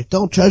like I'm like,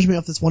 don't judge me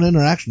off this one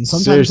interaction.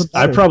 Sometimes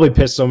I probably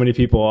pissed so many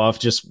people off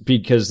just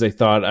because they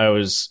thought I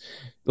was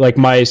like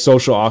my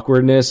social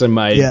awkwardness and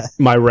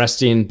my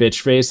resting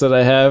bitch face that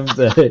I have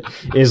that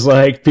is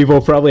like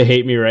people probably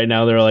hate me right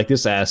now. They're like,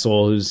 this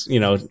asshole who's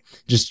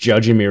just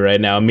judging me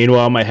right now.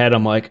 Meanwhile in my head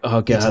I'm like,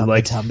 oh god,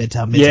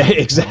 midtown. Yeah,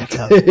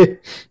 exactly.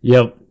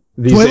 Yep.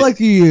 Do I like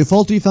the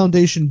Faulty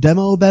Foundation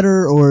demo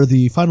better or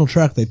the final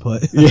track they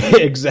put? Yeah,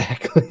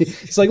 exactly.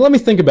 It's like, let me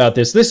think about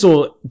this. This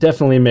will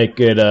definitely make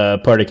good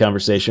party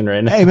conversation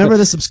right now. Hey, remember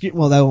this obscure?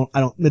 Well,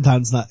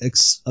 Midtown's not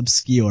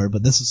obscure,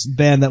 but this is a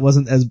band that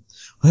wasn't as.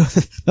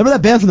 Remember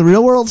that band from the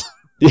real world?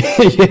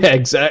 Yeah,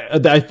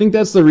 exactly. I think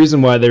that's the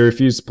reason why they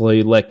refused to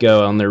play Let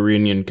Go on their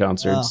reunion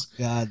concerts. Oh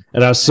God!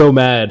 And I was so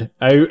mad.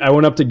 I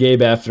went up to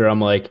Gabe after.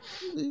 I'm like,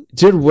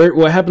 dude,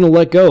 what happened to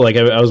Let Go? Like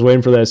I was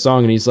waiting for that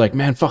song, and he's like,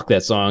 man, fuck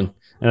that song.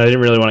 And I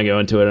didn't really want to go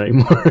into it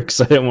anymore because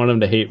I didn't want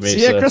him to hate me.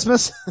 See you at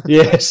Christmas.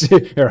 Yes, or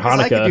Hanukkah.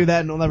 I could do that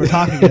and we'll never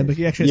talk again, but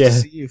he actually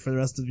has to see you for the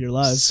rest of your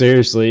lives.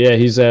 Seriously,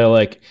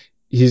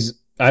 yeah,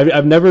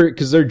 I've never,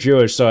 because they're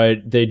Jewish, so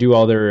they do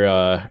all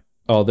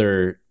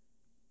their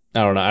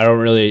I don't know. I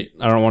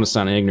don't want to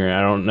sound ignorant.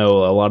 I don't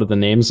know a lot of the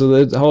names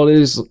of the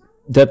holidays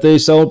that they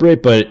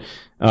celebrate, but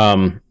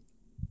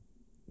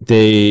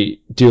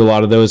they do a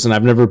lot of those, and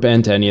I've never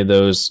been to any of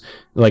those,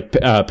 like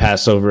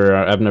Passover.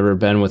 I've never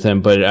been with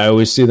him, but I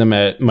always see them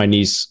at my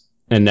niece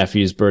and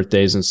nephew's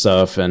birthdays and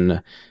stuff,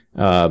 and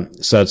so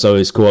that's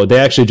always cool. They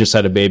actually just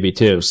had a baby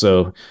too,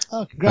 so.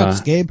 Oh, congrats,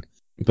 Gabe.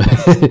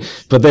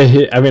 But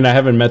they, I mean, I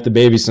haven't met the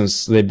baby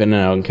since they've been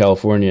out in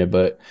California,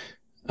 but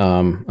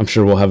I'm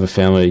sure we'll have a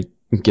family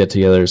get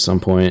together at some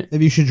point.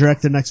 Maybe you should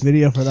direct the next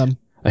video for them.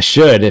 I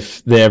should,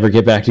 if they ever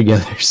get back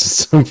together,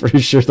 since I'm pretty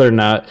sure they're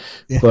not.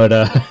 Yeah. But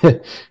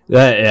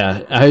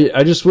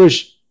I just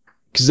wish,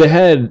 because they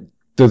had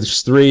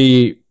those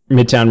 3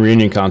 Midtown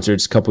reunion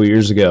concerts a couple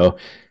years ago,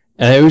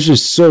 and it was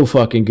just so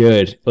fucking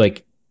good.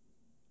 Like,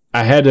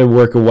 I had to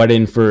work a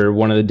wedding for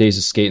one of the days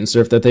of Skate and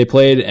Surf that they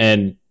played,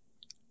 and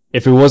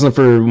if it wasn't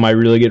for my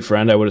really good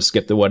friend, I would have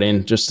skipped the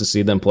wedding just to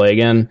see them play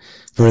again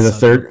for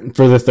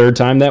the third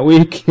time that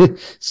week.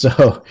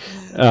 So,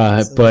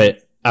 but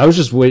I was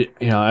just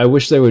I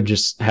wish they would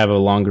just have a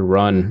longer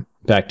run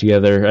back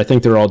together. I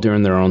think they're all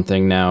doing their own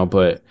thing now,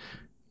 but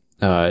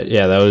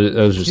yeah, that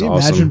was just Can you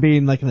awesome. imagine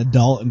being like an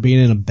adult and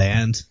being in a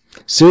band?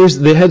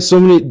 Seriously, they had so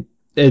many,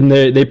 and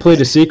they played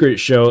a secret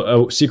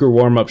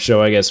warm up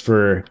show, I guess,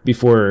 for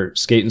before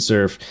Skate and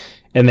Surf,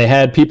 and they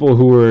had people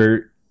who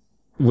were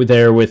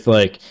there with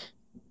like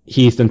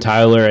Heath and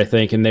Tyler, I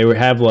think, and they would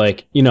have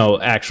like,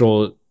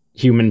 actual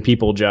human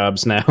people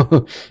jobs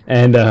now,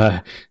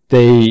 and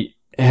they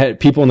had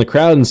people in the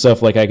crowd and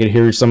stuff. Like, I could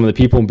hear some of the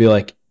people and be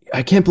like,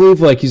 I can't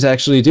believe like he's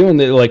actually doing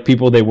that. Like,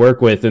 people they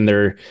work with in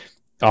their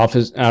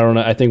office. I don't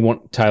know. I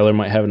think Tyler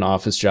might have an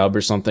office job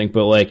or something,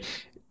 but like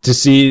to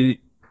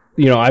see,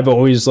 I've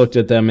always looked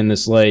at them in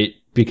this light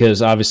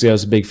because obviously I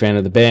was a big fan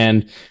of the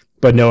band,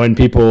 but knowing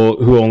people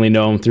who only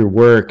know him through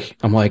work,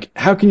 I'm like,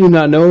 how can you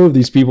not know of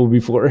these people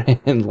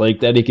beforehand? Like,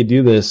 that he could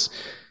do this.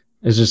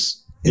 It's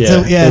just,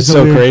 it's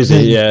so crazy.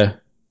 Thing. Yeah.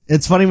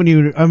 It's funny I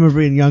remember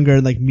being younger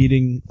and like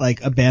meeting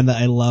like a band that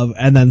I love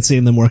and then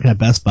seeing them working at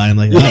Best Buy. I'm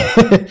like,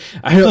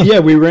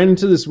 oh. We ran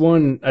into this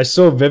one. I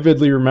so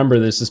vividly remember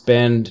this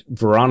band,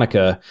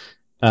 Veronica.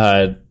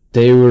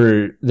 They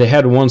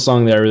had one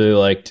song that I really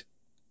liked,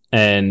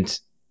 and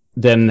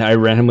then I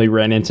randomly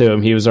ran into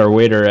him. He was our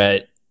waiter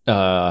at,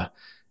 I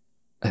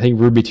think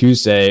Ruby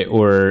Tuesday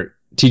or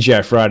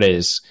TGI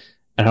Fridays.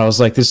 And I was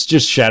like, this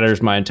just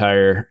shatters my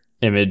entire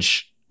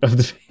image of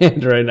the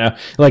band right now.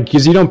 Like,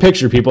 because you don't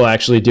picture people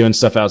actually doing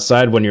stuff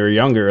outside when you were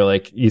younger.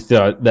 Like, you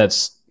thought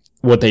that's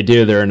what they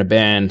do. They're in a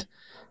band.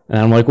 And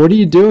I'm like, what are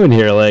you doing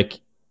here? Like,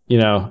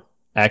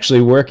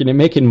 actually working and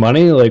making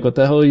money? Like, what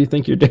the hell do you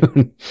think you're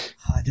doing?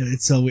 Oh, dude,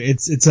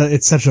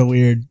 it's such a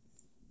weird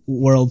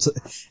world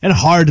and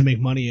hard to make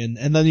money in.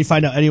 And then you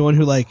find out anyone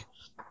who like,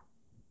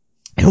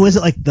 who is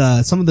it, like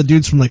some of the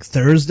dudes from like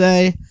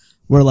Thursday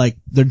were like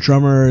their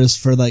drummers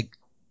for like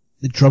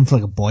they drum for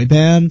like a boy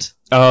band.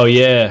 Oh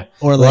yeah,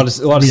 or like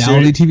a lot of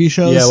reality TV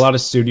shows. Yeah, a lot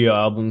of studio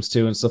albums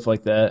too and stuff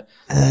like that.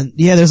 And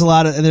yeah, there's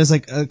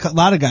like a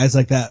lot of guys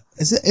like that.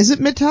 Is it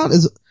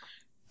Midtown?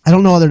 I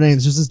don't know other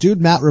names. There's this dude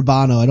Matt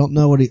Ribano. I don't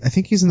know I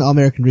think he's in the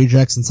All-American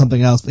Rejects and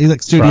something else, but he's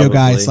like studio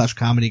guy /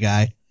 comedy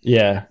guy.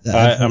 Yeah,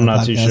 I'm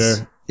not too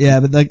sure. Yeah,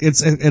 but like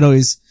it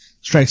always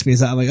strikes me as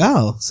that. I'm like,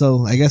 oh,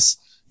 so I guess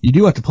you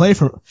do have to play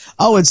for.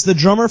 Oh, it's the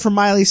drummer from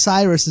Miley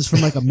Cyrus is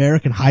from like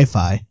American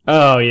Hi-Fi.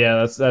 Oh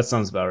yeah, that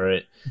sounds about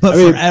right. But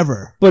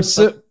forever. But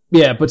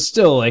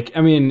still, like,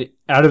 I mean,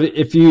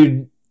 if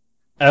you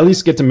at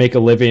least get to make a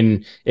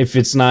living, if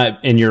it's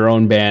not in your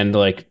own band,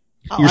 like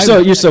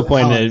you're still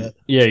playing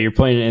you're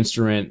playing an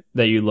instrument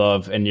that you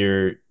love, and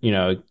you're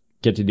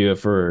get to do it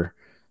for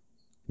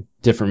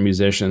different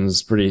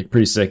musicians.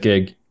 Pretty sick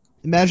gig.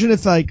 Imagine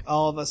if like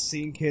all of us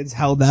scene kids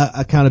held that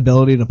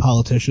accountability to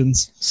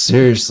politicians.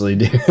 Seriously,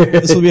 dude.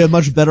 This would be a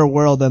much better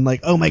world than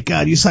like, oh my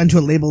god, you signed to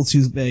a label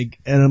too big.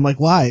 And I'm like,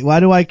 why? Why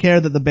do I care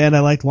that the band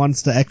I liked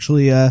wants to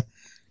actually, have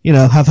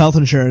health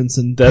insurance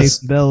and pay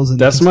some bills and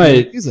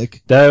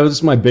music? That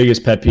was my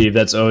biggest pet peeve.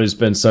 That's always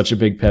been such a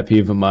big pet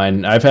peeve of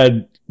mine. I've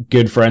had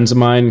good friends of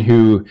mine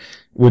who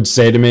would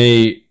say to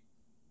me,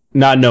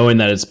 not knowing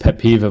that it's a pet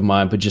peeve of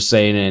mine, but just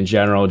saying it in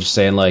general, just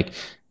saying like,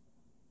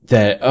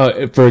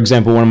 that, for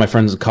example, one of my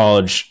friends in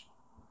college,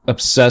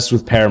 obsessed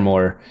with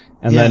Paramore,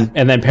 and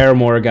then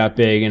Paramore got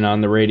big and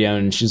on the radio,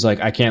 and she's like,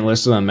 I can't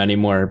listen to them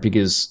anymore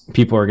because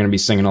people are going to be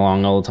singing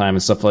along all the time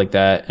and stuff like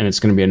that, and it's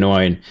going to be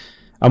annoying.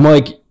 I'm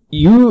like,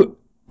 you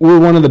were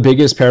one of the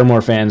biggest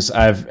Paramore fans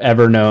I've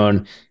ever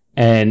known,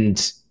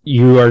 and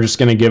you are just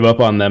going to give up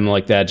on them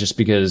like that just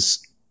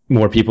because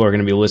more people are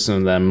going to be listening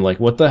to them. Like,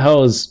 what the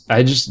hell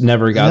I just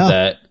never got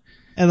that.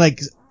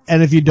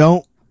 And if you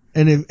don't,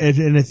 and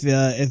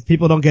if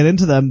people don't get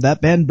into them, that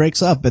band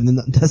breaks up and then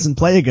doesn't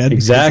play again.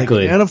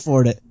 Exactly. They can't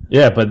afford it.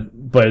 Yeah, but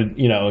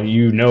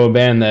a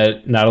band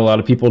that not a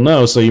lot of people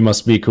know, so you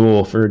must be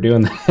cool for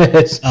doing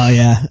that. Oh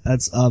yeah,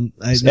 that's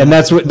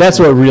that's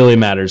what really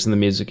matters in the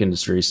music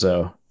industry.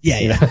 So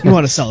yeah. You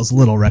want to sell as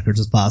little records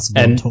as possible.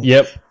 And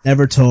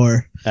never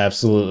tour.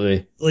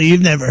 Absolutely. Well,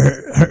 you've never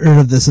heard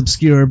of this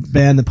obscure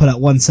band that put out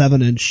 1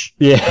 7-inch.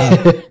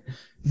 Yeah.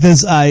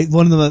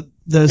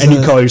 And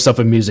you call yourself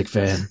a music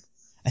fan.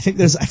 I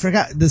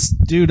forgot this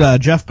dude,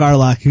 Jeff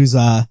Garlock,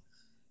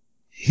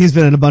 he's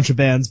been in a bunch of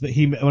bands, but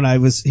he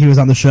was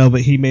on the show,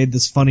 but he made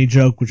this funny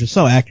joke, which is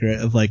so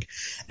accurate, of like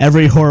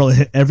every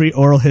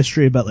oral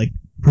history about like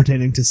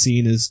pertaining to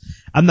scene is,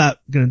 I'm not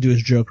gonna do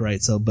his joke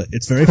right, but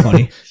it's very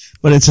funny.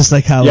 but it's just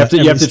like how you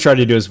have to try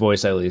to do his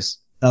voice at least.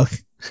 Okay.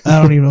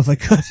 I don't even know if I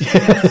could.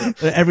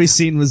 Every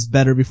scene was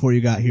better before you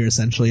got here,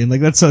 essentially, and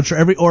like that's so true.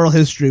 Every oral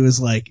history was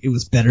like it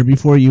was better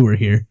before you were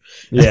here.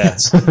 Yeah,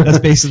 that's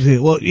basically.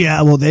 Well,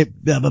 they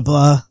blah blah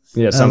blah.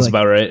 Yeah, sounds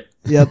about right.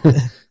 Yep.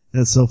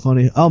 That's so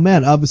funny. Oh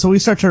man. So we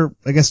start to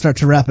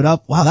wrap it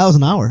up. Wow, that was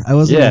an hour. I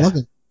wasn't even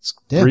looking.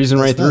 Damn, breezing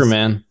right through,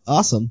 man.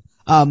 Awesome.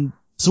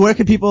 So where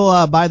can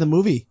people buy the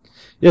movie?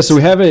 Yeah, so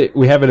we have it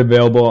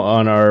available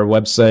on our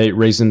website,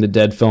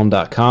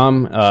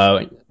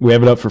 raisingthedeadfilm.com. We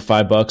have it up for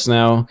 $5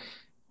 now,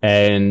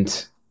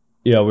 and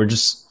we're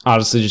just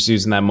honestly just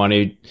using that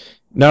money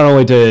not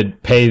only to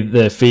pay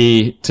the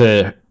fee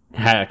to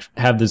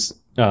have this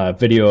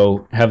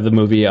video, have the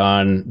movie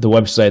on the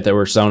website that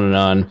we're selling it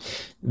on,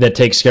 that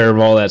takes care of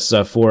all that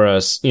stuff for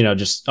us,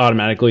 just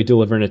automatically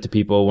delivering it to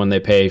people when they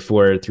pay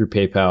for it through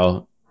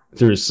PayPal,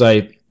 through the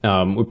site.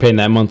 We're paying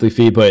that monthly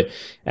fee, but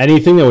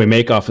anything that we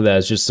make off of that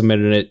is just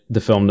submitting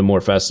the film to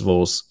more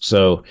festivals.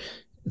 So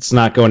it's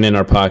not going in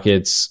our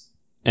pockets,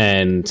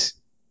 and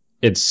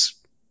it's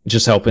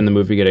just helping the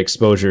movie get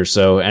exposure.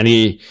 So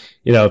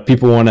if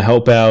people want to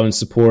help out and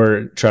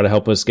support, try to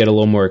help us get a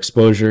little more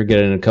exposure,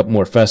 get in a couple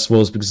more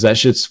festivals, because that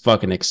shit's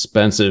fucking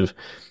expensive.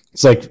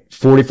 It's like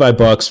 $45,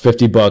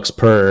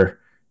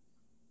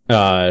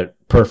 $50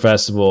 per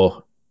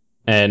festival,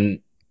 and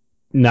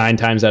 9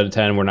 times out of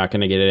 10 we're not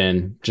going to get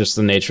in, just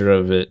the nature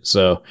of it.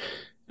 So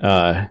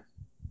that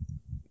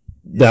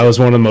was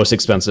one of the most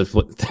expensive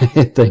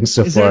things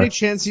so far. Is there any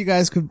chance you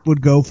guys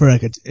would go for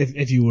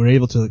if you were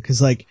able to,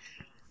 because like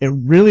it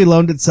really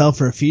loaned itself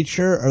for a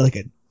feature, or like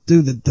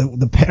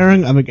the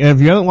pairing? I mean, if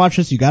you haven't watched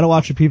this, you got to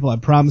watch it, people. I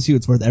promise you,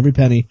 it's worth every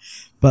penny.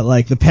 But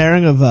like the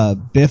pairing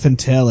of Biff and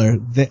Taylor,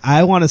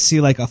 I want to see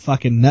like a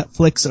fucking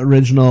Netflix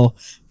original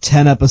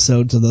 10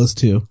 episodes of those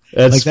two.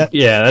 That's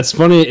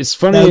funny. It's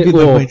funny. That would be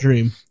like my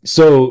dream.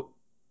 So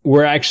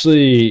I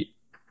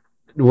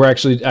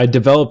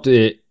developed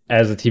it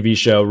as a TV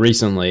show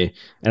recently,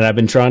 and I've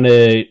been trying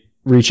to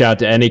reach out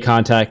to any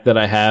contact that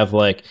I have,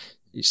 like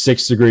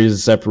 6 degrees of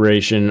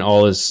separation,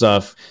 all this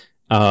stuff.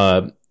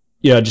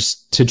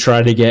 Just to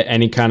try to get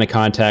any kind of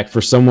contact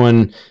for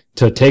someone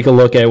to take a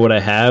look at what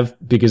I have,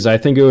 because I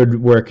think it would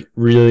work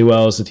really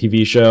well as a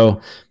TV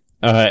show.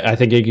 I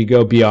think it could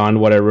go beyond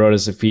what I wrote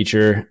as a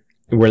feature,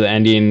 where the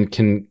ending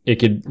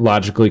could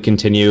logically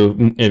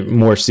continue in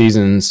more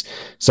seasons.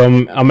 So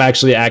I'm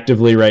actually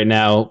actively right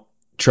now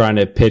trying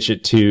to pitch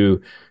it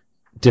to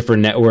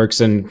different networks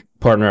and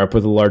partner up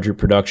with a larger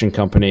production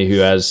company who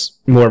has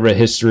more of a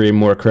history,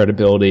 more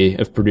credibility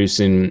of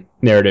producing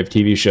narrative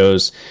TV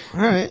shows.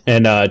 All right.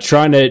 And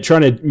trying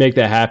to make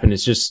that happen.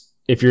 It's just,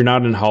 if you're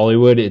not in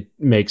Hollywood, it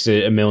makes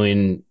it a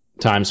million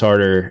times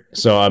harder.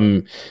 So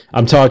I'm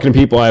talking to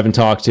people I haven't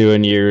talked to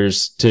in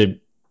years,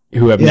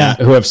 who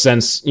have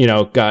since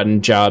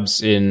gotten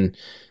jobs in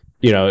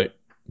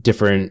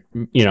different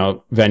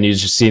venues,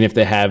 just seeing if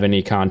they have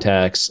any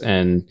contacts,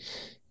 and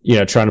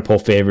trying to pull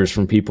favors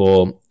from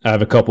people. I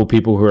have a couple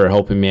people who are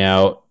helping me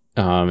out.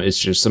 It's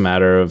just a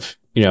matter of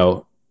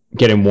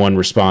getting one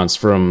response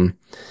from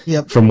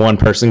one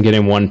person,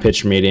 getting one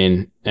pitch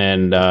meeting,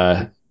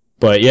 and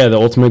but yeah, the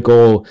ultimate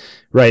goal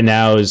right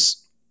now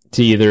is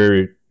to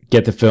either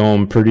get the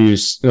film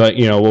produced,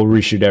 we'll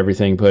reshoot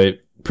everything,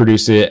 but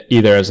produce it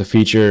either as a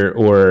feature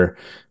or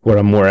what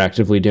I'm more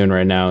actively doing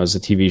right now is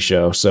a TV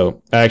show.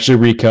 So I actually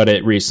recut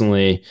it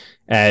recently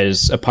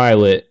as a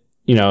pilot.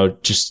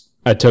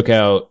 I took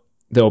out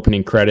the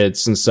opening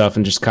credits and stuff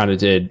and just kind of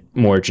did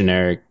more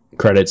generic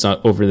credits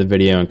over the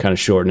video and kind of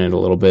shorten it a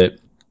little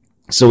bit.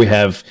 So we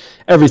have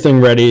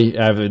everything ready.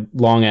 I have a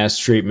long ass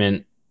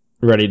treatment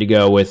ready to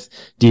go with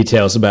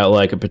details about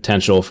like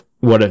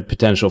what a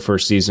potential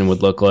first season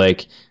would look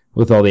like,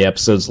 with all the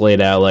episodes laid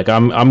out. Like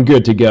I'm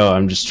good to go.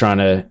 I'm just trying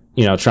to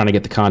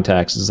get the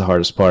contacts is the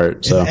hardest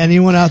part. So if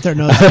anyone out there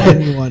knows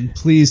anyone,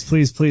 please,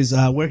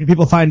 where can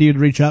people find you to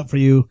reach out for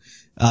you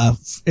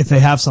if they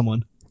have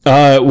someone?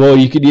 Well,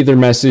 you could either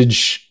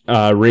message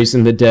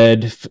Raising the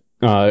Dead. It's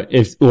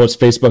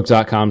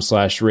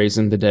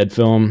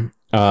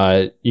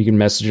facebook.com/raisingthedeadfilm. You can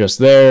message us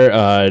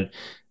there.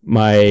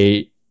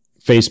 My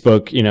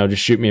Facebook,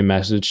 just shoot me a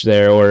message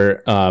there,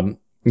 or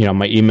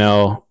my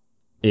email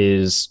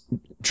is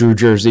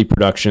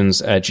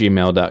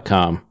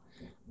drewjerseyproductions@gmail.com.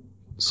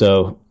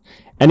 So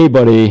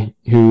anybody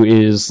who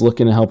is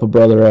looking to help a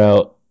brother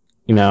out,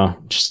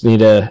 just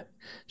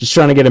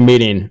trying to get a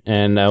meeting,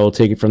 and I will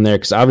take it from there.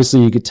 Because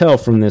obviously you could tell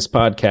from this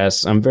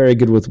podcast, I'm very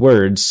good with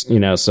words,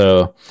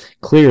 so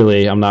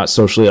clearly I'm not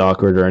socially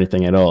awkward or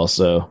anything at all.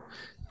 So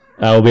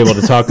I will be able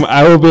to talk.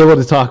 I will be able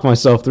to talk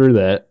myself through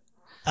that.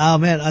 Oh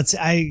man,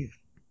 I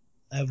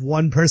have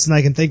one person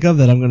I can think of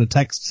that I'm going to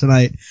text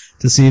tonight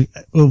to see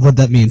what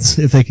that means.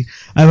 I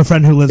have a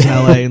friend who lives in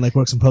LA and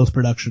works in post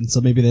production, so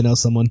maybe they know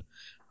someone.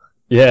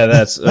 Yeah,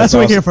 that's what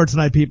awesome. we're here for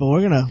tonight, people.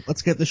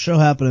 Let's get this show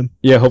happening.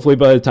 Yeah, hopefully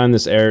by the time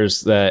this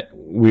airs, that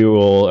we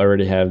will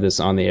already have this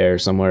on the air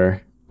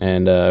somewhere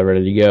and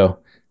ready to go.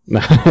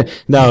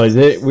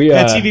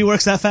 TV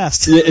works that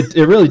fast.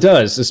 It really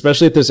does,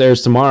 especially if this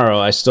airs tomorrow.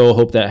 I still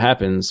hope that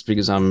happens,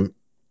 because I'm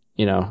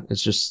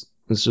it's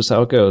just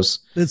how it goes.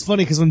 It's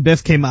funny because when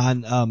Biff came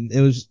on,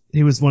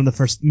 he was one of the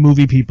first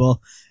movie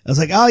people. I was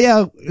like, oh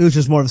yeah, it was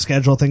just more of a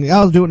schedule thing.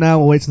 I'll do it now.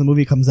 We'll wait till the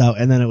movie comes out,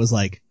 and then it was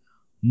like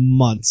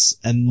months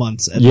and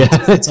months and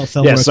months until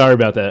film Yeah, work. sorry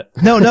about that.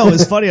 No, it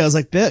was funny. I was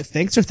like, Biff,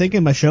 thanks for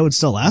thinking my show would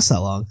still last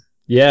that long.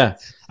 Yeah.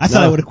 I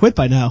thought I would have quit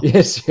by now.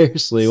 Yeah,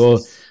 seriously. Well,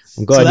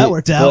 I'm glad So that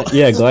worked out.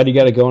 Glad you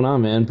got it going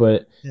on, man.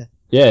 But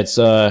yeah,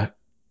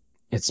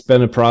 it's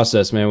been a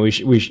process, man. We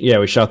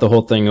shot the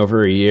whole thing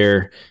over a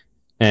year,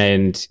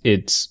 and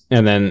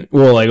then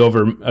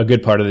over a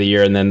good part of the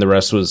year, and then the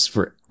rest was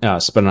for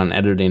spent on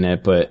editing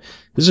it. But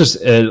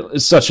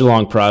it's such a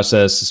long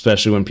process,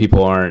 especially when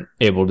people aren't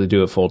able to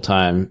do it full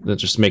time. They're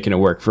just making it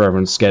work for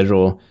everyone's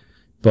schedule.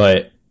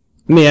 But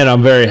man,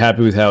 I'm very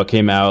happy with how it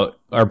came out.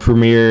 Our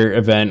premiere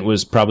event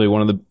was probably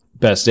one of the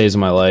best days of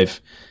my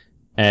life,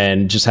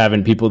 and just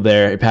having people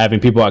there,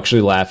 having people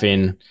actually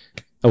laughing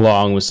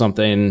along with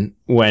something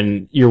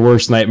when your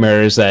worst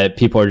nightmare is that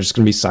people are just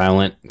going to be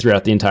silent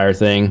throughout the entire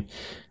thing.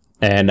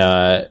 And,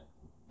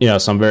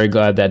 so I'm very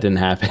glad that didn't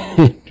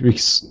happen.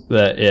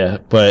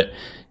 But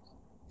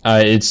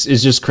it's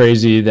just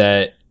crazy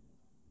that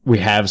we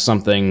have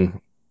something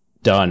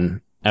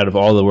done out of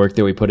all the work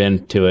that we put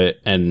into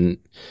it. And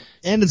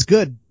it's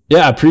good.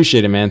 Yeah, I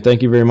appreciate it, man.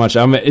 Thank you very much.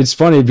 It's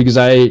funny because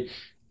I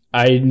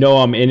know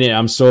I'm in it.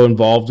 I'm so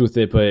involved with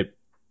it, but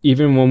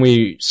even when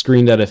we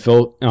screened at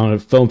on a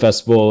film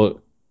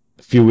festival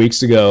a few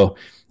weeks ago,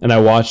 and I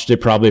watched it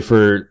probably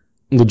for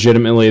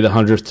legitimately the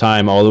 100th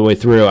time all the way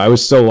through, I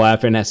was still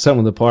laughing at some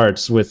of the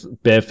parts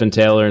with Biff and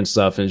Taylor and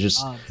stuff, and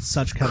just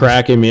such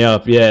cracking me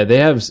up. Yeah, they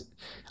have.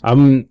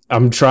 I'm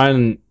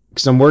trying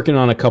because I'm working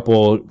on a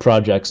couple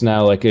projects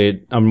now.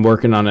 I'm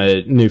working on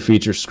a new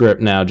feature script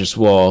now, just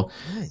so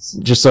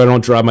I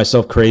don't drive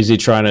myself crazy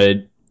trying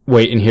to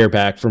wait and hear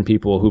back from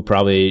people who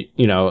probably,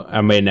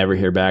 I may never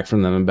hear back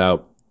from them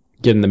about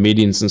getting the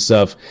meetings and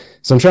stuff.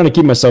 So I'm trying to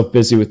keep myself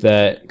busy with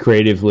that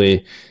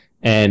creatively.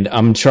 And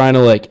I'm trying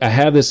to I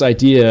have this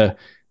idea,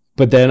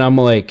 but then I'm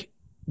like,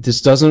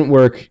 this doesn't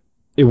work.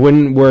 It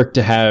wouldn't work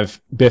to have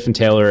Biff and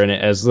Taylor in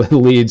it as the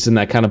leads, and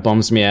that kind of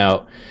bums me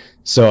out.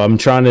 So I'm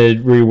trying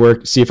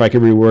to see if I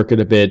could rework it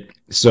a bit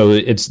so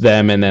it's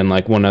them and then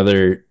one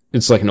other.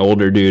 It's like an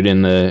older dude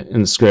in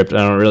the script. I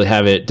don't really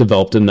have it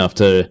developed enough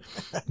to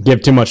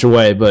give too much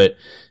away, but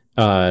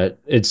they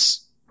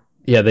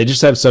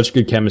just have such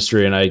good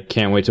chemistry, and I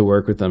can't wait to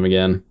work with them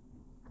again.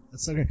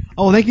 That's so great.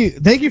 Oh, thank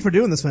you for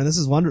doing this, man. This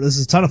is wonderful. This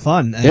is a ton of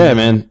fun. And, yeah,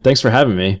 man. Thanks for having me.